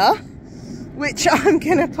flyer which I'm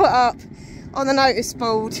gonna put up on the notice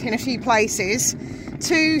board in a few places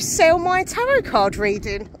to sell my tarot card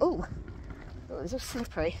reading. Oh, it was all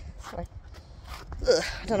slippery. Sorry. Ugh,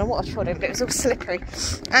 I don't know what I trod in, but it was all slippery.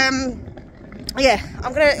 Yeah,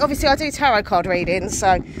 I'm gonna, obviously I do tarot card reading,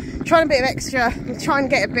 so try and get a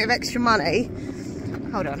bit of extra money.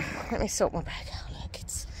 Hold on, let me sort my bag out. Look,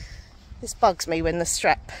 this bugs me when the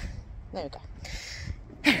strap, there we go.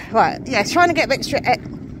 Right, yeah, trying to get a bit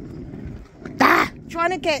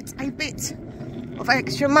of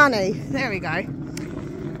extra money. There we go.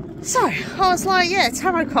 So I was like, yeah,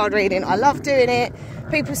 tarot card reading, I love doing it.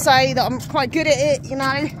 People say that I'm quite good at it, you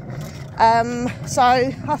know. So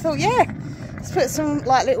I thought, yeah, let's put some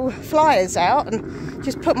like little flyers out and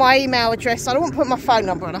just put my email address on. I won't put my phone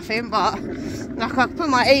number or nothing, but like I can put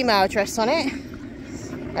my email address on it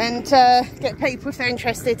and get people, if they're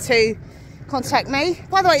interested, to contact me.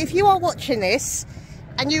 By the way, if you are watching this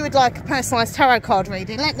and you would like a personalised tarot card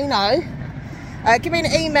reading, let me know. Give me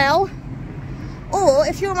an email, or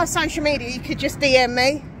if you're on my social media, you could just DM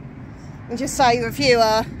me and just say you're a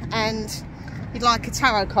viewer and you'd like a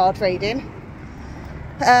tarot card reading.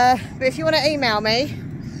 But if you want to email me,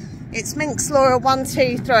 it's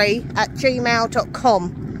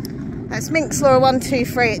minxlaura123@gmail.com. That's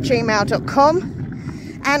minxlaura123@gmail.com.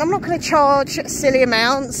 And I'm not going to charge silly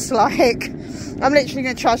amounts, like I'm literally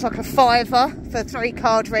going to charge like a £5 for 3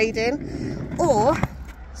 card reading. Or,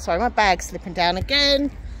 sorry, my bag's slipping down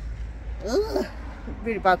again. Ugh, it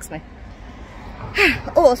really bugs me.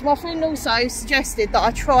 Oh, so my friend also suggested that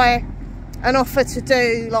I try an offer to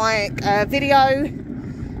do like a video,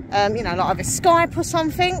 you know, like either Skype or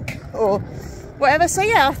something or whatever. So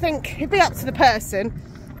yeah, I think it'd be up to the person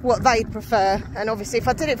what they prefer. And obviously if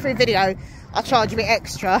I did it through video, I'll charge a bit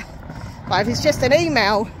extra. But if it's just an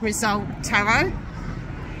email result tarot,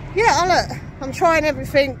 yeah, look, I'm trying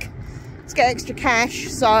everything to get extra cash,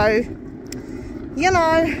 so you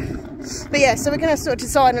know. But yeah, so we're going to sort of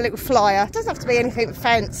design a little flyer. It doesn't have to be anything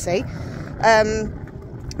fancy,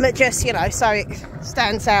 but just, you know, so it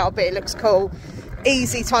stands out a bit, it looks cool,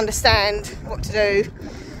 easy to understand what to do,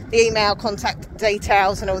 the email, contact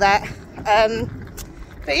details and all that.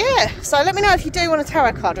 But yeah, so let me know if you do want a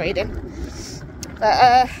tarot card reading.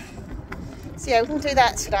 But so yeah, we can do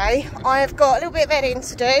that today. I've got a little bit of editing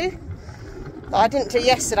to do that I didn't do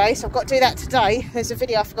yesterday, so I've got to do that today. There's a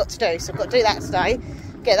video I forgot to do, so I've got to do that today.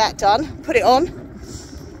 Get that done, put it on.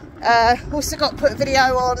 Also got to put a video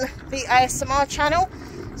on the ASMR channel,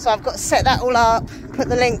 so I've got to set that all up, put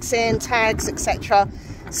the links in, tags, etc.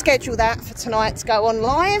 Schedule that for tonight to go on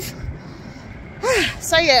live.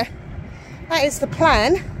 So yeah, that is the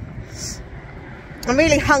plan. I'm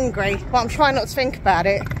really hungry, but I'm trying not to think about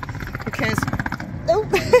it because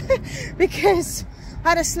because I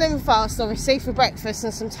had a slim fast obviously for breakfast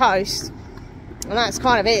and some toast, and that's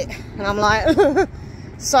kind of it. And I'm like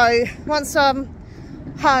so once I'm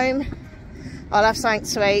home I'll have something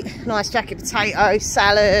to eat, nice jacket potato,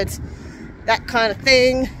 salad, that kind of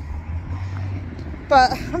thing.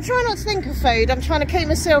 But I'm trying not to think of food, I'm trying to keep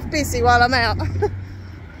myself busy while I'm out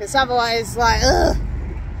because otherwise, like, ugh.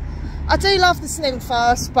 I do love the slim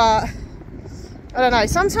fast, but I don't know,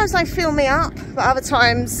 sometimes they fill me up, but other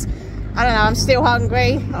times, I don't know, I'm still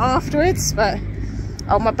hungry afterwards. But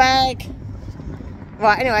oh, my bag.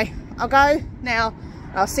 Right, anyway, I'll go now.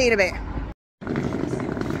 I'll see you in a bit.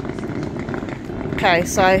 Okay,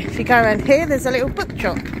 so if you go around here, there's a little book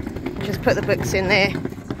drop. Just put the books in there.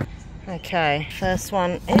 Okay, first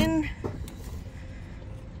one in.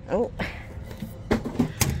 Oh,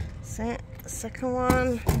 set. Second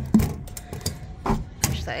one.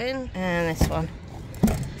 Push that in, and this one.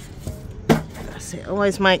 That's it.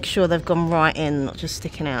 Always make sure they've gone right in, not just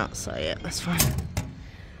sticking out. So yeah, that's fine.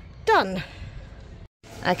 Done.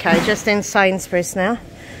 Okay, just in Sainsbury's now.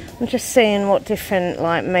 I'm just seeing what different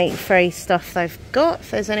like meat-free stuff they've got,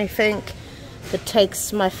 if there's anything that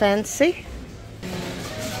takes my fancy.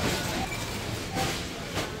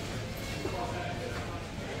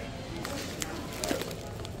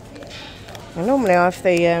 I normally have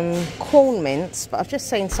the corn mince, but I've just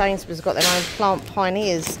seen Sainsbury's have got their own Plant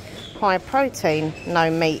Pioneers high protein,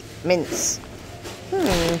 no meat mince.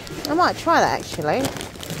 I might try that actually.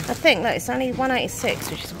 I think that it's only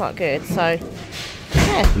 $1.86, which is quite good, so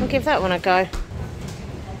yeah, I'll give that one a go.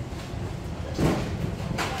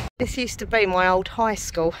 This used to be my old high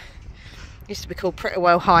school. It used to be called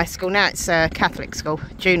Prittlewell High School. Now it's a Catholic school,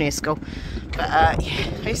 junior school. But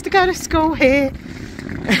yeah, I used to go to school here.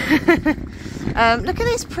 Look at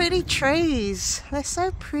these pretty trees. They're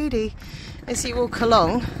so pretty as you walk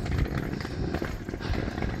along.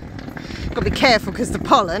 Got to be careful because the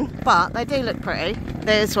pollen, but they do look pretty.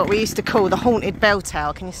 There's what we used to call the haunted bell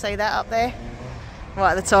tower. Can you see that up there?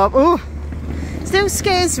 Right at the top. Oh, still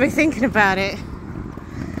scares me thinking about it.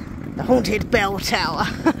 The haunted bell tower.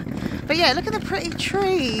 But yeah, look at the pretty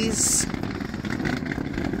trees.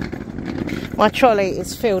 My trolley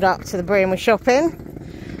is filled up to the brim with shopping.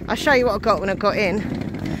 I'll show you what I got when I got in.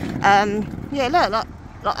 Yeah, look,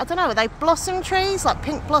 like I don't know, are they blossom trees? Like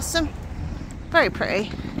pink blossom? Very pretty.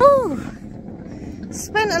 Ooh.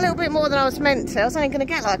 Spent a little bit more than I was meant to. I was only going to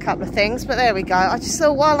get like a couple of things, but there we go. I just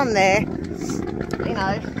thought while I'm there, you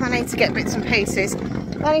know, I need to get bits and pieces.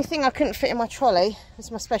 The only thing I couldn't fit in my trolley was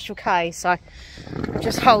my special K, so I'm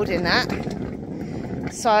just holding that.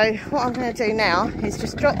 So what I'm going to do now is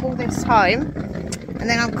just drop all this home, and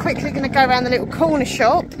then I'm quickly going to go around the little corner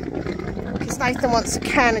shop because Nathan wants a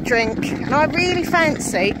can of drink, and I really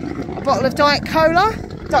fancy a bottle of Diet Cola,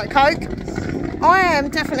 Diet Coke. I am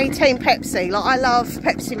definitely team Pepsi. Like, I love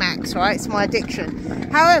Pepsi Max, right? It's my addiction.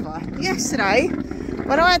 However, yesterday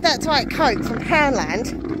when I had that Diet Coke from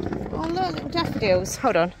Poundland, oh look, little daffodils.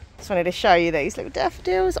 Hold on, just wanted to show you these little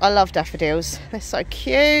daffodils. I love daffodils. They're so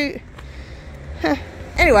cute.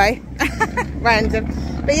 Anyway, random.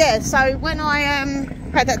 But yeah, so when I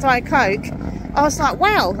had that Diet Coke, I was like,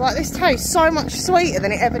 wow, like this tastes so much sweeter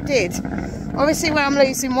than it ever did. Obviously, when I'm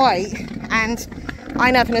losing weight and I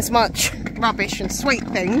ain't having as much rubbish and sweet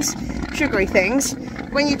things, sugary things,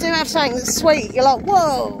 when you do have something that's sweet, you're like,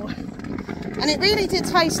 whoa. And it really did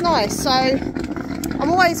taste nice. So I'm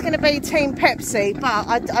always going to be Team Pepsi, but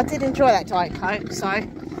I did enjoy that Diet Coke, so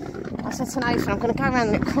I said to Nathan, I'm going to go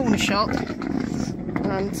around the corner shop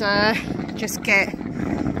and just get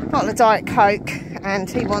a bottle of Diet Coke, and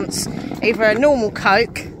he wants either a normal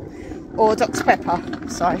Coke or Dr Pepper.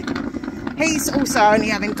 So he's also only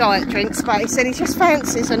having diet drinks, but he said he just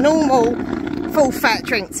fancies a normal full fat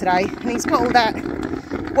drink today, and he's got all that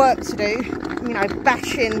work to do, you know,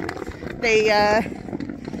 bashing the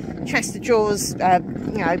chest of drawers,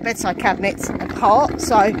 you know, bedside cabinets apart.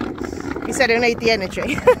 So he said he'll need the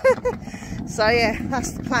energy. So yeah,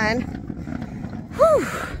 that's the plan. Whew.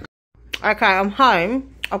 Okay, I'm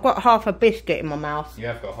home. I've got half a biscuit in my mouth. You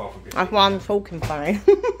have got half a biscuit. That's why I'm talking funny.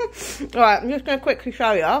 Right, I'm just going to quickly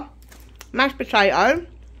show you. Mashed potato.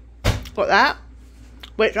 Got that.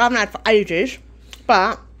 Which I haven't had for ages.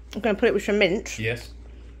 But I'm going to put it with some mince. Yes.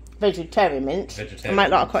 Vegetarian mince. Vegetarian and make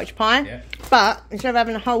like a cottage pie. Yeah. But instead of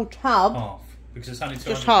having a whole tub. Half. Because it's only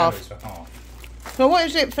 200 just half. calories for half. So what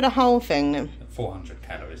is it for the whole thing then? 400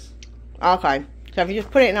 calories. Okay. So if you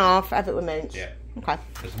just put it in half, have it with mince. Yeah. Okay.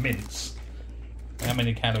 There's mince. How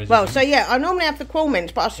many calories? Well, so yeah, I normally have the quail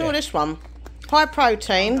mince, but I saw this one. High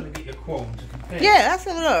protein. I'm going to get your qualm to compare. Yeah, let's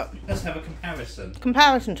have a look. Let's have a comparison.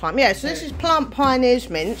 Comparison time. Yeah, so this is Plant Pioneers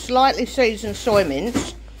mince, lightly seasoned soy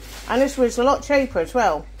mince. And this was a lot cheaper as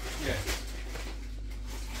well. Yeah.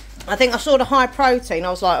 I think I saw the high protein.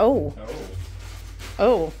 I was like, oh.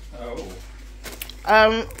 Oh. Oh.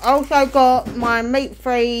 Oh. I also got my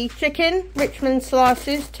meat-free chicken, Richmond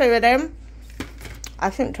slices, 2 of them. I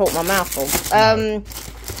shouldn't talk my mouth full. No.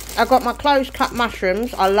 I got my close-cut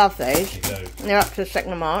mushrooms. I love these. You do. They're up to the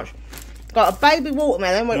 2nd of March. Got a baby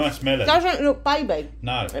watermelon, which Nice melon. doesn't look baby.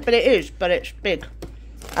 No. But it is, but it's big.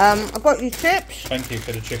 I've got your chips. Thank you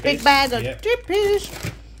for the chippies. Big bag of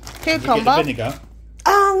chippies. Cucumber. Get the vinegar.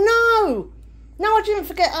 Oh no! No, I didn't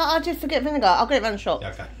forget. I did forget vinegar. I'll get it around the shop. Yeah,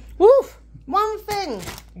 okay. Woof! One thing.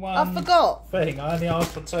 One I forgot. thing. I only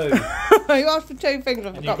asked for 2. You asked for 2 things. I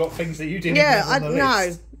And forgot. you've got things that you didn't Yeah, have on the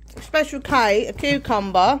list. no. Special K, a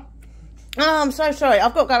cucumber. Oh, I'm so sorry.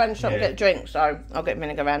 I've got to go around the shop and get a drink, so I'll get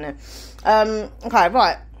vinegar around there. Okay,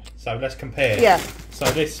 right. So let's compare. Yeah. So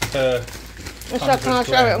this per So can I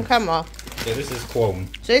show it on camera? Yeah, this is corn.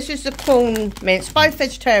 So this is the corn mince, both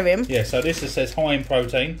vegetarian. Yeah, so this says high in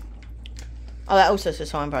protein. Oh, that also says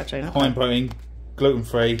high in protein. Okay. High in protein,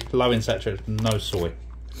 gluten-free, low in saturated, no soy.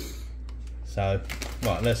 So,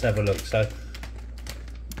 right, let's have a look. So,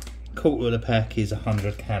 quarter of the pack is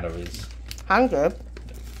 100 calories. 100?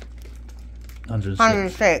 106.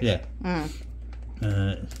 106. Yeah.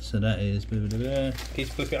 Mm. So that is... Can you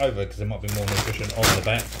flip it over because there might be more nutrition on the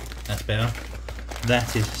back. That's better.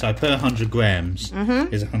 That is... So per 100 grams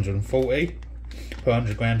is 140. Per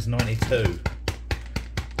 100 grams, 92.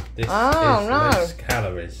 This is less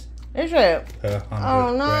calories. Is it? Per 100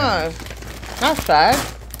 Oh no. grams. That's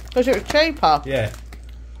sad. Because it was cheaper. Yeah.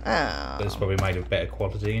 Oh. But it's probably made of better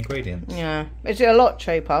quality ingredients. Yeah. Is it a lot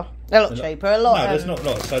cheaper? A lot cheaper. A lot. No, there's not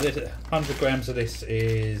lots. So this 100 grams of this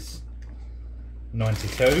is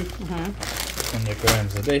 92. 100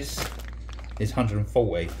 grams of this is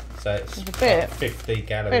 140. So it's a bit. 50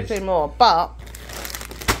 calories. 50 more, but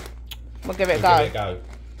we'll give it a go. Give it a go.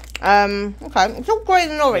 Okay. It's all green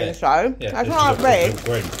and orange though. Yeah, That's this not is like red. all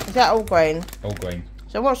green. Is that all green? All green.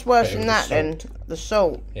 So what's worse Better than with that the then? The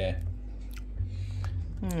salt. Yeah.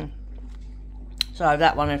 So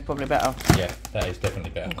that one is probably better. Yeah, that is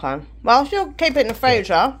definitely better. Okay. Well, I'll still keep it in the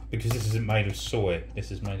freezer. Because this isn't made of soy.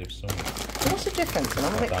 This is made of soy. What's the difference?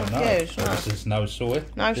 I'm a bit Don't know. confused. So No. this is no soy.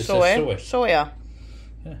 No This soy. says soy. Soya.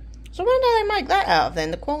 Yeah. So when do they make that out of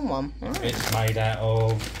then? The corn one? Oh. It's made out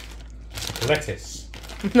of lettuce.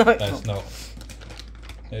 No, That's not.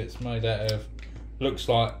 It's made out of, looks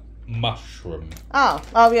like mushroom.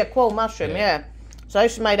 Oh yeah, quail mushroom, yeah. So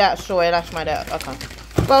this is made out of soy, that's made out of,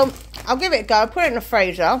 okay. Well, I'll give it a go, put it in the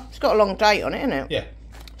freezer. It's got a long date on it, isn't it? Yeah.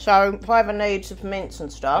 So if I ever need some mince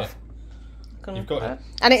and stuff, You've got it.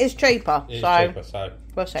 And it is cheaper, It's so cheaper, so.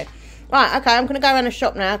 we'll see. Right, okay, I'm going to go around the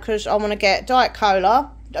shop now because I want to get Diet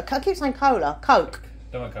Cola. I keep saying cola, Coke.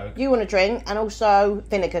 Don't Coke. You want a drink, and also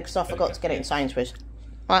vinegar because I forgot to get it in Sainsbury's.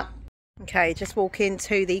 Right. Okay, just walk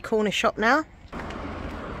into the corner shop now.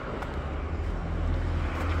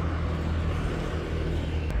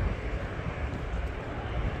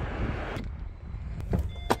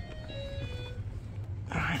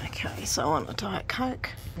 Alright, okay, so I want a Diet Coke.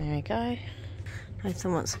 There we go.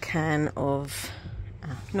 Nathan wants a can of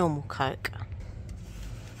normal Coke.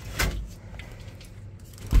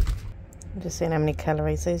 I'm just seeing how many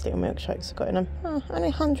calories these little milkshakes have got in them. Oh, only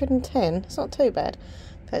 110. It's not too bad.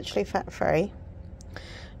 Virtually fat-free.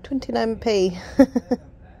 29p.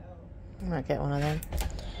 might get one of them.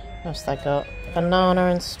 What else they got? Banana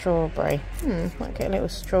and strawberry. Might get a little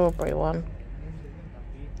strawberry one.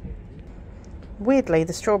 Weirdly,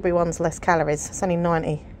 the strawberry one's less calories. It's only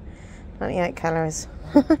 98 calories.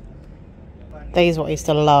 These are what I used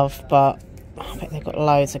to love, but I bet they've got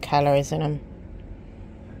loads of calories in them.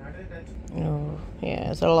 Oh, yeah,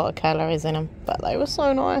 there's a lot of calories in them, but they were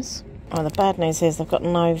so nice. Oh, the bad news is they've got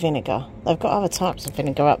no vinegar. They've got other types of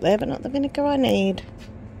vinegar up there, but not the vinegar I need.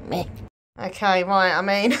 Meh. Okay, right, I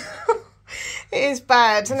mean, it is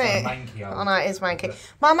bad, isn't it? I know, it is manky.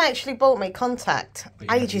 Mum actually bought me Contact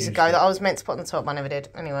ages ago that I was meant to put on the top, but I never did.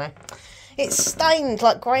 Anyway, it's stained,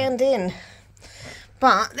 like ground in.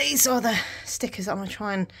 But these are the stickers I'm going to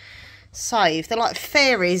try and save. They're like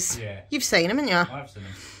fairies. Yeah. You've seen them, haven't you? I've seen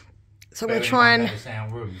them. So I'm going to try and...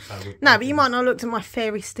 No, but you might not have looked at my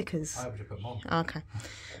fairy stickers. I hope you put them on. Okay.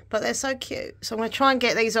 But they're so cute. So I'm going to try and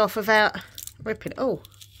get these off without ripping... Oh.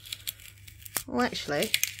 Well,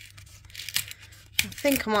 actually, I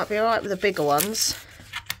think I might be alright with the bigger ones.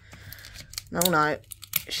 No.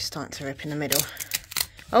 She's starting to rip in the middle.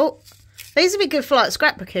 Oh. These would be good for like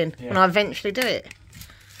scrapbooking when I eventually do it.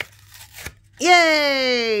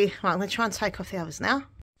 Yay! Right, I'm going to try and take off the others now.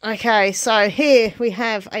 Okay, so here we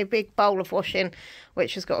have a big bowl of washing,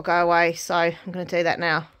 which has got to go away. So I'm going to do that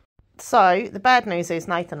now. So the bad news is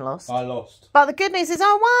Nathan lost. I lost. But the good news is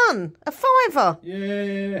I won. A £5.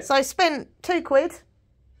 Yeah. So I spent £2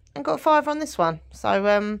 and got a £5 on this one.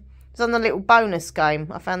 So it's on the little bonus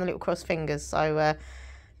game. I found the little cross fingers. So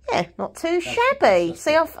yeah, not too shabby.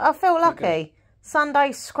 See, I feel lucky. Good.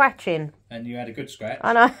 Sunday scratching. And you had a good scratch.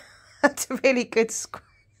 I know. I had a really good scratch.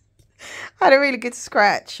 I had a really good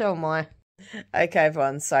scratch. Oh my. Okay,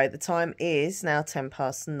 everyone. So the time is now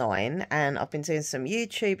 9:10, and I've been doing some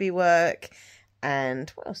YouTubey work. And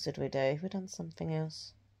what else did we do? We've done something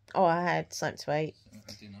else. Oh, I had something to eat.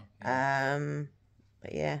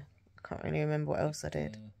 But yeah, I can't really remember what else I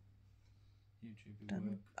did. YouTubey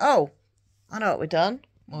work. Oh, I know what we've done.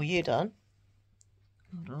 Well, you done.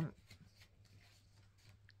 Hold on.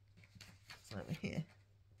 It's over here.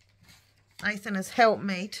 Nathan has helped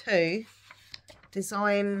me to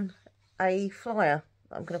design a flyer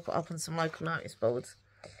that I'm going to put up on some local notice boards.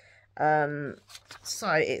 So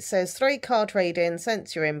it says 3 card readings sent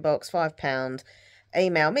to your inbox, £5.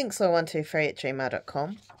 Email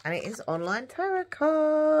minxlaw123@gmail.com, and it is online tarot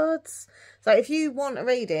cards. So if you want a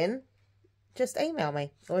reading, just email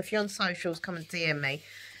me, or if you're on socials, come and DM me.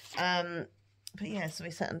 But yeah, so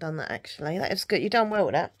we sat and done that actually. That is good. You've done well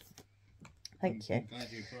with that. Thank you.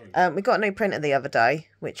 We got a new printer the other day,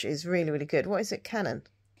 which is really, really good. What is it? Canon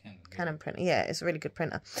printer. Yeah, it's a really good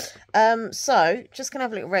printer. So just gonna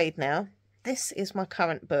have a little read now. This is my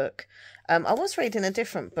current book. I was reading a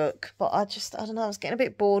different book, but I don't know, I was getting a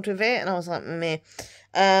bit bored with it, and I was like, meh.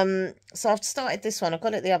 So I've started this one. I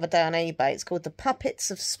got it the other day on eBay. It's called The Puppets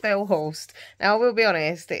of Spellhorst. Now, I will be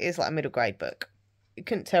honest, it is like a middle grade book. You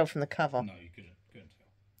couldn't tell from the cover. No, you couldn't tell.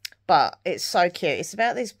 But it's so cute. It's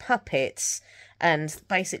about these puppets, and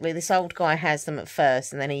basically this old guy has them at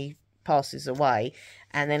first, and then he passes away,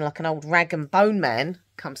 and then like an old rag and bone man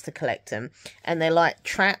comes to collect them, and they're like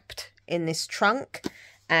trapped in this trunk,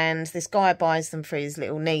 and this guy buys them for his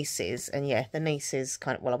little nieces. And yeah, the nieces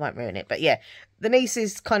kind of, well, I won't ruin it, but yeah, the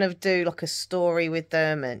nieces kind of do like a story with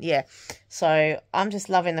them. And yeah, so I'm just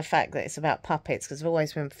loving the fact that it's about puppets, because I've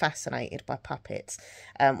always been fascinated by puppets.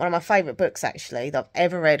 One of my favourite books actually that I've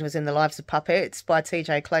ever read was In the Lives of Puppets by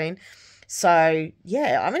TJ Klune. So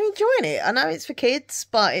yeah, I'm enjoying it. I know it's for kids,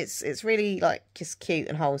 but it's really like just cute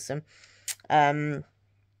and wholesome. It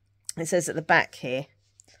says at the back here,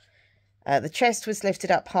 the chest was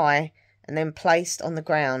lifted up high and then placed on the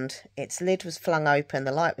ground. Its lid was flung open.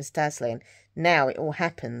 The light was dazzling. Now it all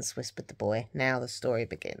happens, whispered the boy. Now the story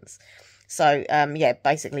begins. So, yeah,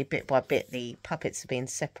 basically bit by bit, the puppets are being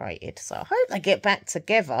separated. So I hope they get back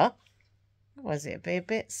together. Otherwise it'd be a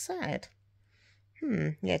bit sad.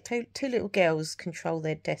 Yeah, two little girls control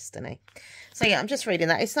their destiny. So yeah, I'm just reading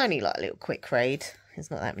that. It's only like a little quick read.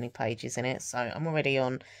 There's not that many pages in it. So I'm already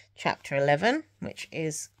on chapter 11, which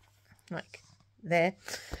is like there.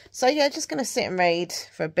 So yeah, just going to sit and read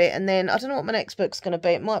for a bit, and then I don't know what my next book's going to be.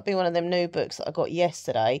 It might be one of them new books that I got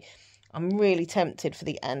yesterday. I'm really tempted for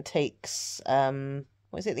the Antiques,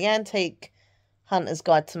 what is it? The Antique Hunter's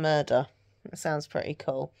Guide to Murder. It sounds pretty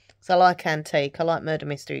cool. So I like antique, I like murder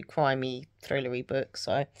mystery, crimey, thrillery books.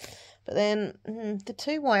 So, but then the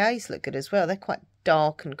 2 YAs look good as well. They're quite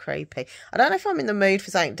dark and creepy. I don't know if I'm in the mood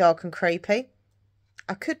for something dark and creepy.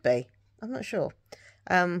 I could be. I'm not sure.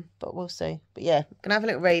 But we'll see. But yeah, I'm gonna have a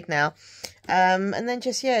little read now, and then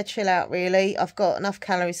just, yeah, chill out really. I've got enough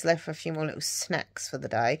calories left for a few more little snacks for the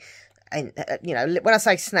day, And, you know, when I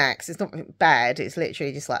say snacks, it's not bad. It's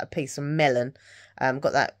literally just like a piece of melon.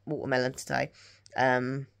 Got that watermelon today.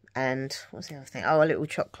 And what's the other thing? Oh, a little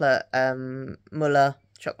chocolate Muller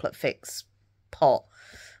chocolate fix pot,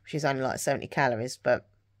 which is only like 70 calories. But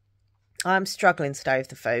I'm struggling today with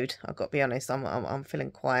the food. I've got to be honest. I'm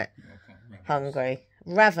feeling quite hungry.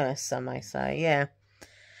 Ravenous, some may say. Yeah.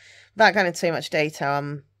 Without going into too much detail,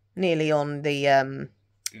 I'm nearly on the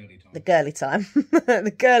girly time.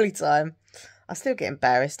 The girly time. I still get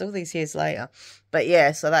embarrassed all these years later. But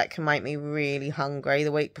yeah, so that can make me really hungry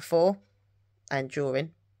the week before and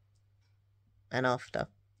during and after.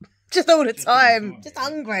 Just all the time. Just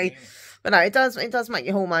hungry. But no, it does make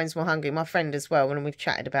your hormones more hungry. My friend as well, when we've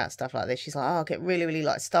chatted about stuff like this, she's like, oh, I get really, really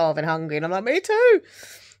like starving hungry. And I'm like, me too.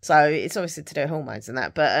 So it's obviously to do with hormones and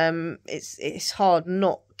that. But it's hard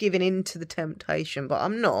not giving in to the temptation. But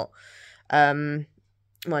I'm not.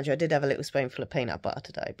 Mind you, I did have a little spoonful of peanut butter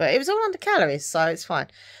today. But it was all under calories, so it's fine.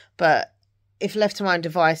 But if left to my own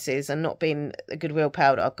devices and not being a good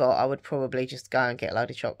willpower that I've got, I would probably just go and get a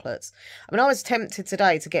load of chocolates. I mean, I was tempted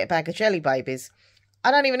today to get a bag of Jelly Babies.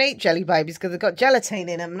 I don't even eat Jelly Babies because they've got gelatin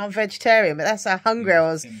in them and I'm vegetarian, but that's how hungry I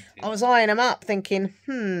was. I was eyeing them up thinking,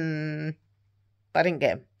 but I didn't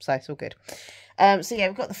get them, so it's all good. So yeah,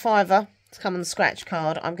 we've got the £5 to come on the scratch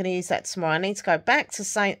card. I'm going to use that tomorrow. I need to go back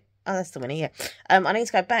to Oh, that's the winner, yeah. I need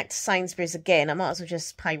to go back to Sainsbury's again. I might as well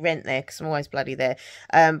just pay rent there because I'm always bloody there.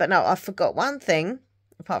 But no, I forgot one thing,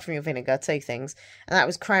 apart from your vinegar, 2 things, and that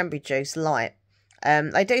was cranberry juice light.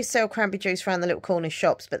 They do sell cranberry juice around the little corner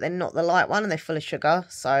shops, but they're not the light one and they're full of sugar.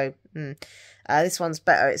 So this one's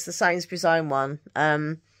better. It's the Sainsbury's own one.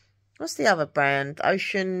 What's the other brand?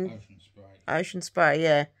 Ocean Spray,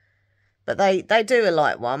 yeah. But they do a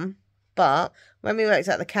light one. But when we worked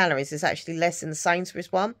out the calories, it's actually less in the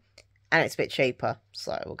Sainsbury's one. And it's a bit cheaper.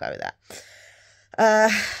 So we'll go with that.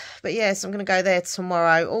 But yes, yeah, so I'm going to go there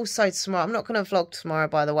tomorrow. Also tomorrow, I'm not going to vlog tomorrow,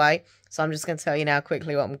 by the way. So I'm just going to tell you now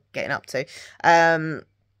quickly what I'm getting up to. I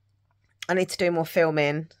need to do more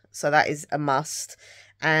filming. So that is a must.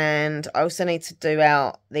 And I also need to do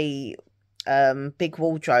out the big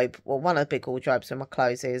wardrobe. Well, one of the big wardrobes where my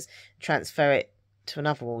clothes is. Transfer it to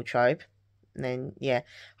another wardrobe. And then, yeah,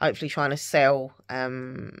 hopefully trying to sell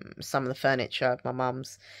some of the furniture of my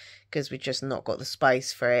mum's. Because we've just not got the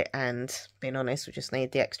space for it. And being honest, we just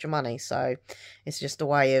need the extra money. So it's just a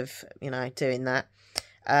way of, you know, doing that.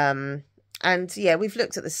 And yeah, we've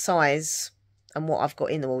looked at the size and what I've got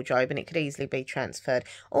in the wardrobe. And it could easily be transferred.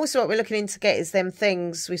 Also, what we're looking into get is them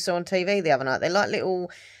things we saw on TV the other night. They're like little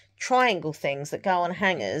triangle things that go on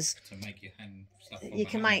hangers. To make you hang stuff on you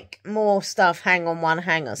can make more stuff hang on one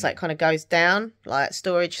hanger. So it kind of goes down, like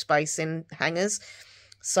storage space in hangers.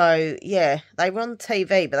 So, yeah, they were on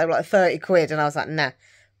TV, but they were like 30 quid. And I was like, nah.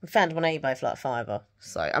 We found them on eBay for like £5.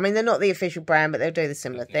 So, I mean, they're not the official brand, but they'll do the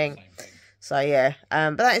similar thing. So, yeah.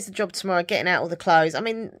 But that is the job tomorrow, getting out all the clothes. I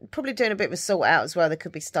mean, probably doing a bit of a sort out as well. There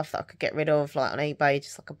could be stuff that I could get rid of, like on eBay,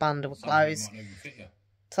 just like a bundle of clothes.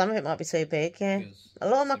 Some of it might be too big, yeah. A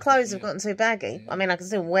lot of my clothes have gotten too baggy. I mean, I can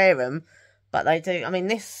still wear them, but they do. I mean,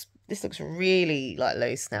 this looks really, like,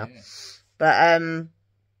 loose now. But,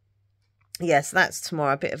 yes, that's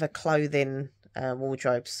tomorrow. A bit of a clothing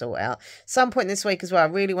wardrobe sort out. Some point this week as well, I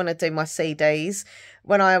really want to do my CDs.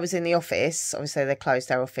 When I was in the office, obviously they closed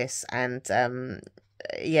our office, and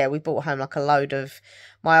yeah, we brought home like a load of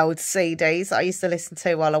my old CDs that I used to listen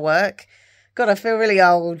to while I work. God, I feel really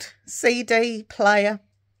old. CD player.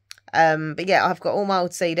 But yeah, I've got all my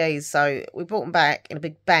old CDs, so we brought them back in a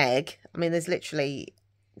big bag. I mean, there's literally,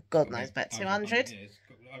 God knows, about 200. Yeah, it's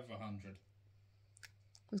got over 100.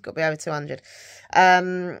 It's got to be over 200.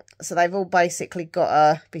 So they've all basically got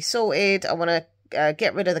to be sorted. I want to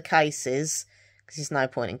get rid of the cases because there's no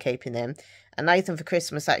point in keeping them. And Nathan for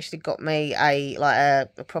Christmas actually got me a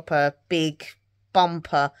proper big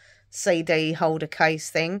bumper CD holder case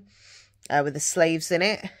thing with the sleeves in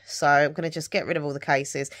it. So I'm going to just get rid of all the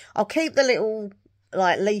cases. I'll keep the little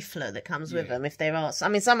like leaflet that comes with them if there are. I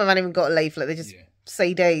mean, some haven't even got a leaflet. They're just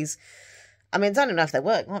CDs. I mean, I don't even know if they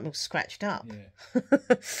work. They might be all scratched up. Yeah.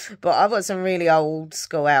 But I've got some really old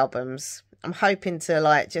school albums. I'm hoping to,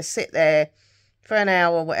 like, just sit there for an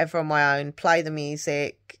hour or whatever on my own, play the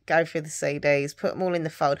music, go through the CDs, put them all in the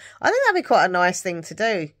fold. I think that'd be quite a nice thing to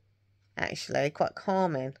do, actually. Quite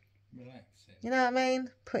calming. Relax it. You know what I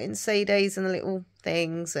mean? Putting CDs in the little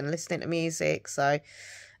things and listening to music. So,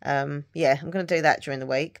 yeah, I'm going to do that during the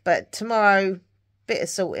week. But tomorrow, bit of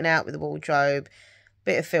sorting out with the wardrobe.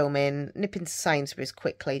 Bit of filming, nip into Sainsbury's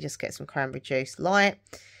quickly, just get some cranberry juice light,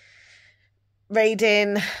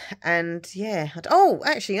 reading, and yeah. Oh,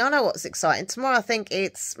 actually, I know what's exciting. Tomorrow I think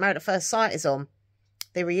it's Married at First Sight is on.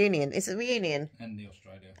 The reunion. It's a reunion. And the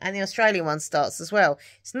Australia. And the Australian one starts as well.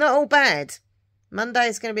 It's not all bad. Monday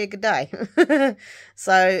is going to be a good day.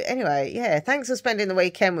 So, anyway, yeah, thanks for spending the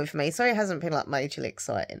weekend with me. Sorry it hasn't been, like, majorly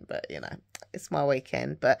exciting, but, you know, it's my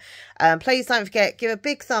weekend. But please don't forget, give a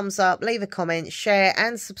big thumbs up, leave a comment, share,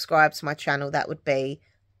 and subscribe to my channel. That would be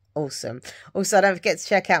awesome. Also, don't forget to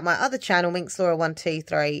check out my other channel,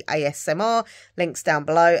 Minxlaura123 ASMR. Links down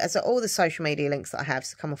below, as are all the social media links that I have.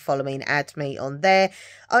 So come and follow me and add me on there.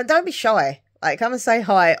 Oh, don't be shy. Like, come and say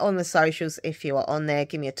hi on the socials if you are on there.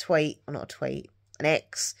 Give me a tweet, or not a tweet, an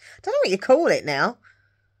X. I don't know what you call it now,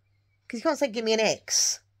 because you can't say give me an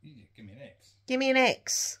X. Yeah, give me an X. Give me an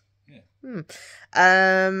X. Yeah.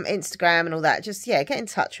 Instagram and all that. Just, yeah, get in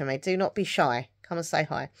touch with me. Do not be shy. Come and say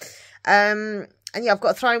hi. And yeah, I've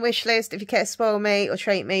got a throwing wish list if you care to spoil me or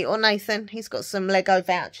treat me, or Nathan. He's got some Lego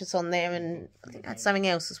vouchers on there, and I think that's something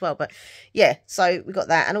else as well. But yeah, so we got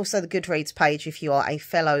that, and also the Goodreads page if you are a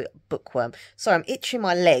fellow bookworm. Sorry, I'm itching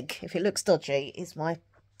my leg. If it looks dodgy, is my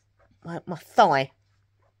thigh.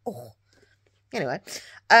 Oh, anyway,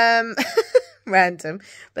 random.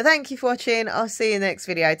 But thank you for watching. I'll see you in the next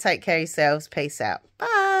video. Take care of yourselves. Peace out.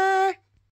 Bye.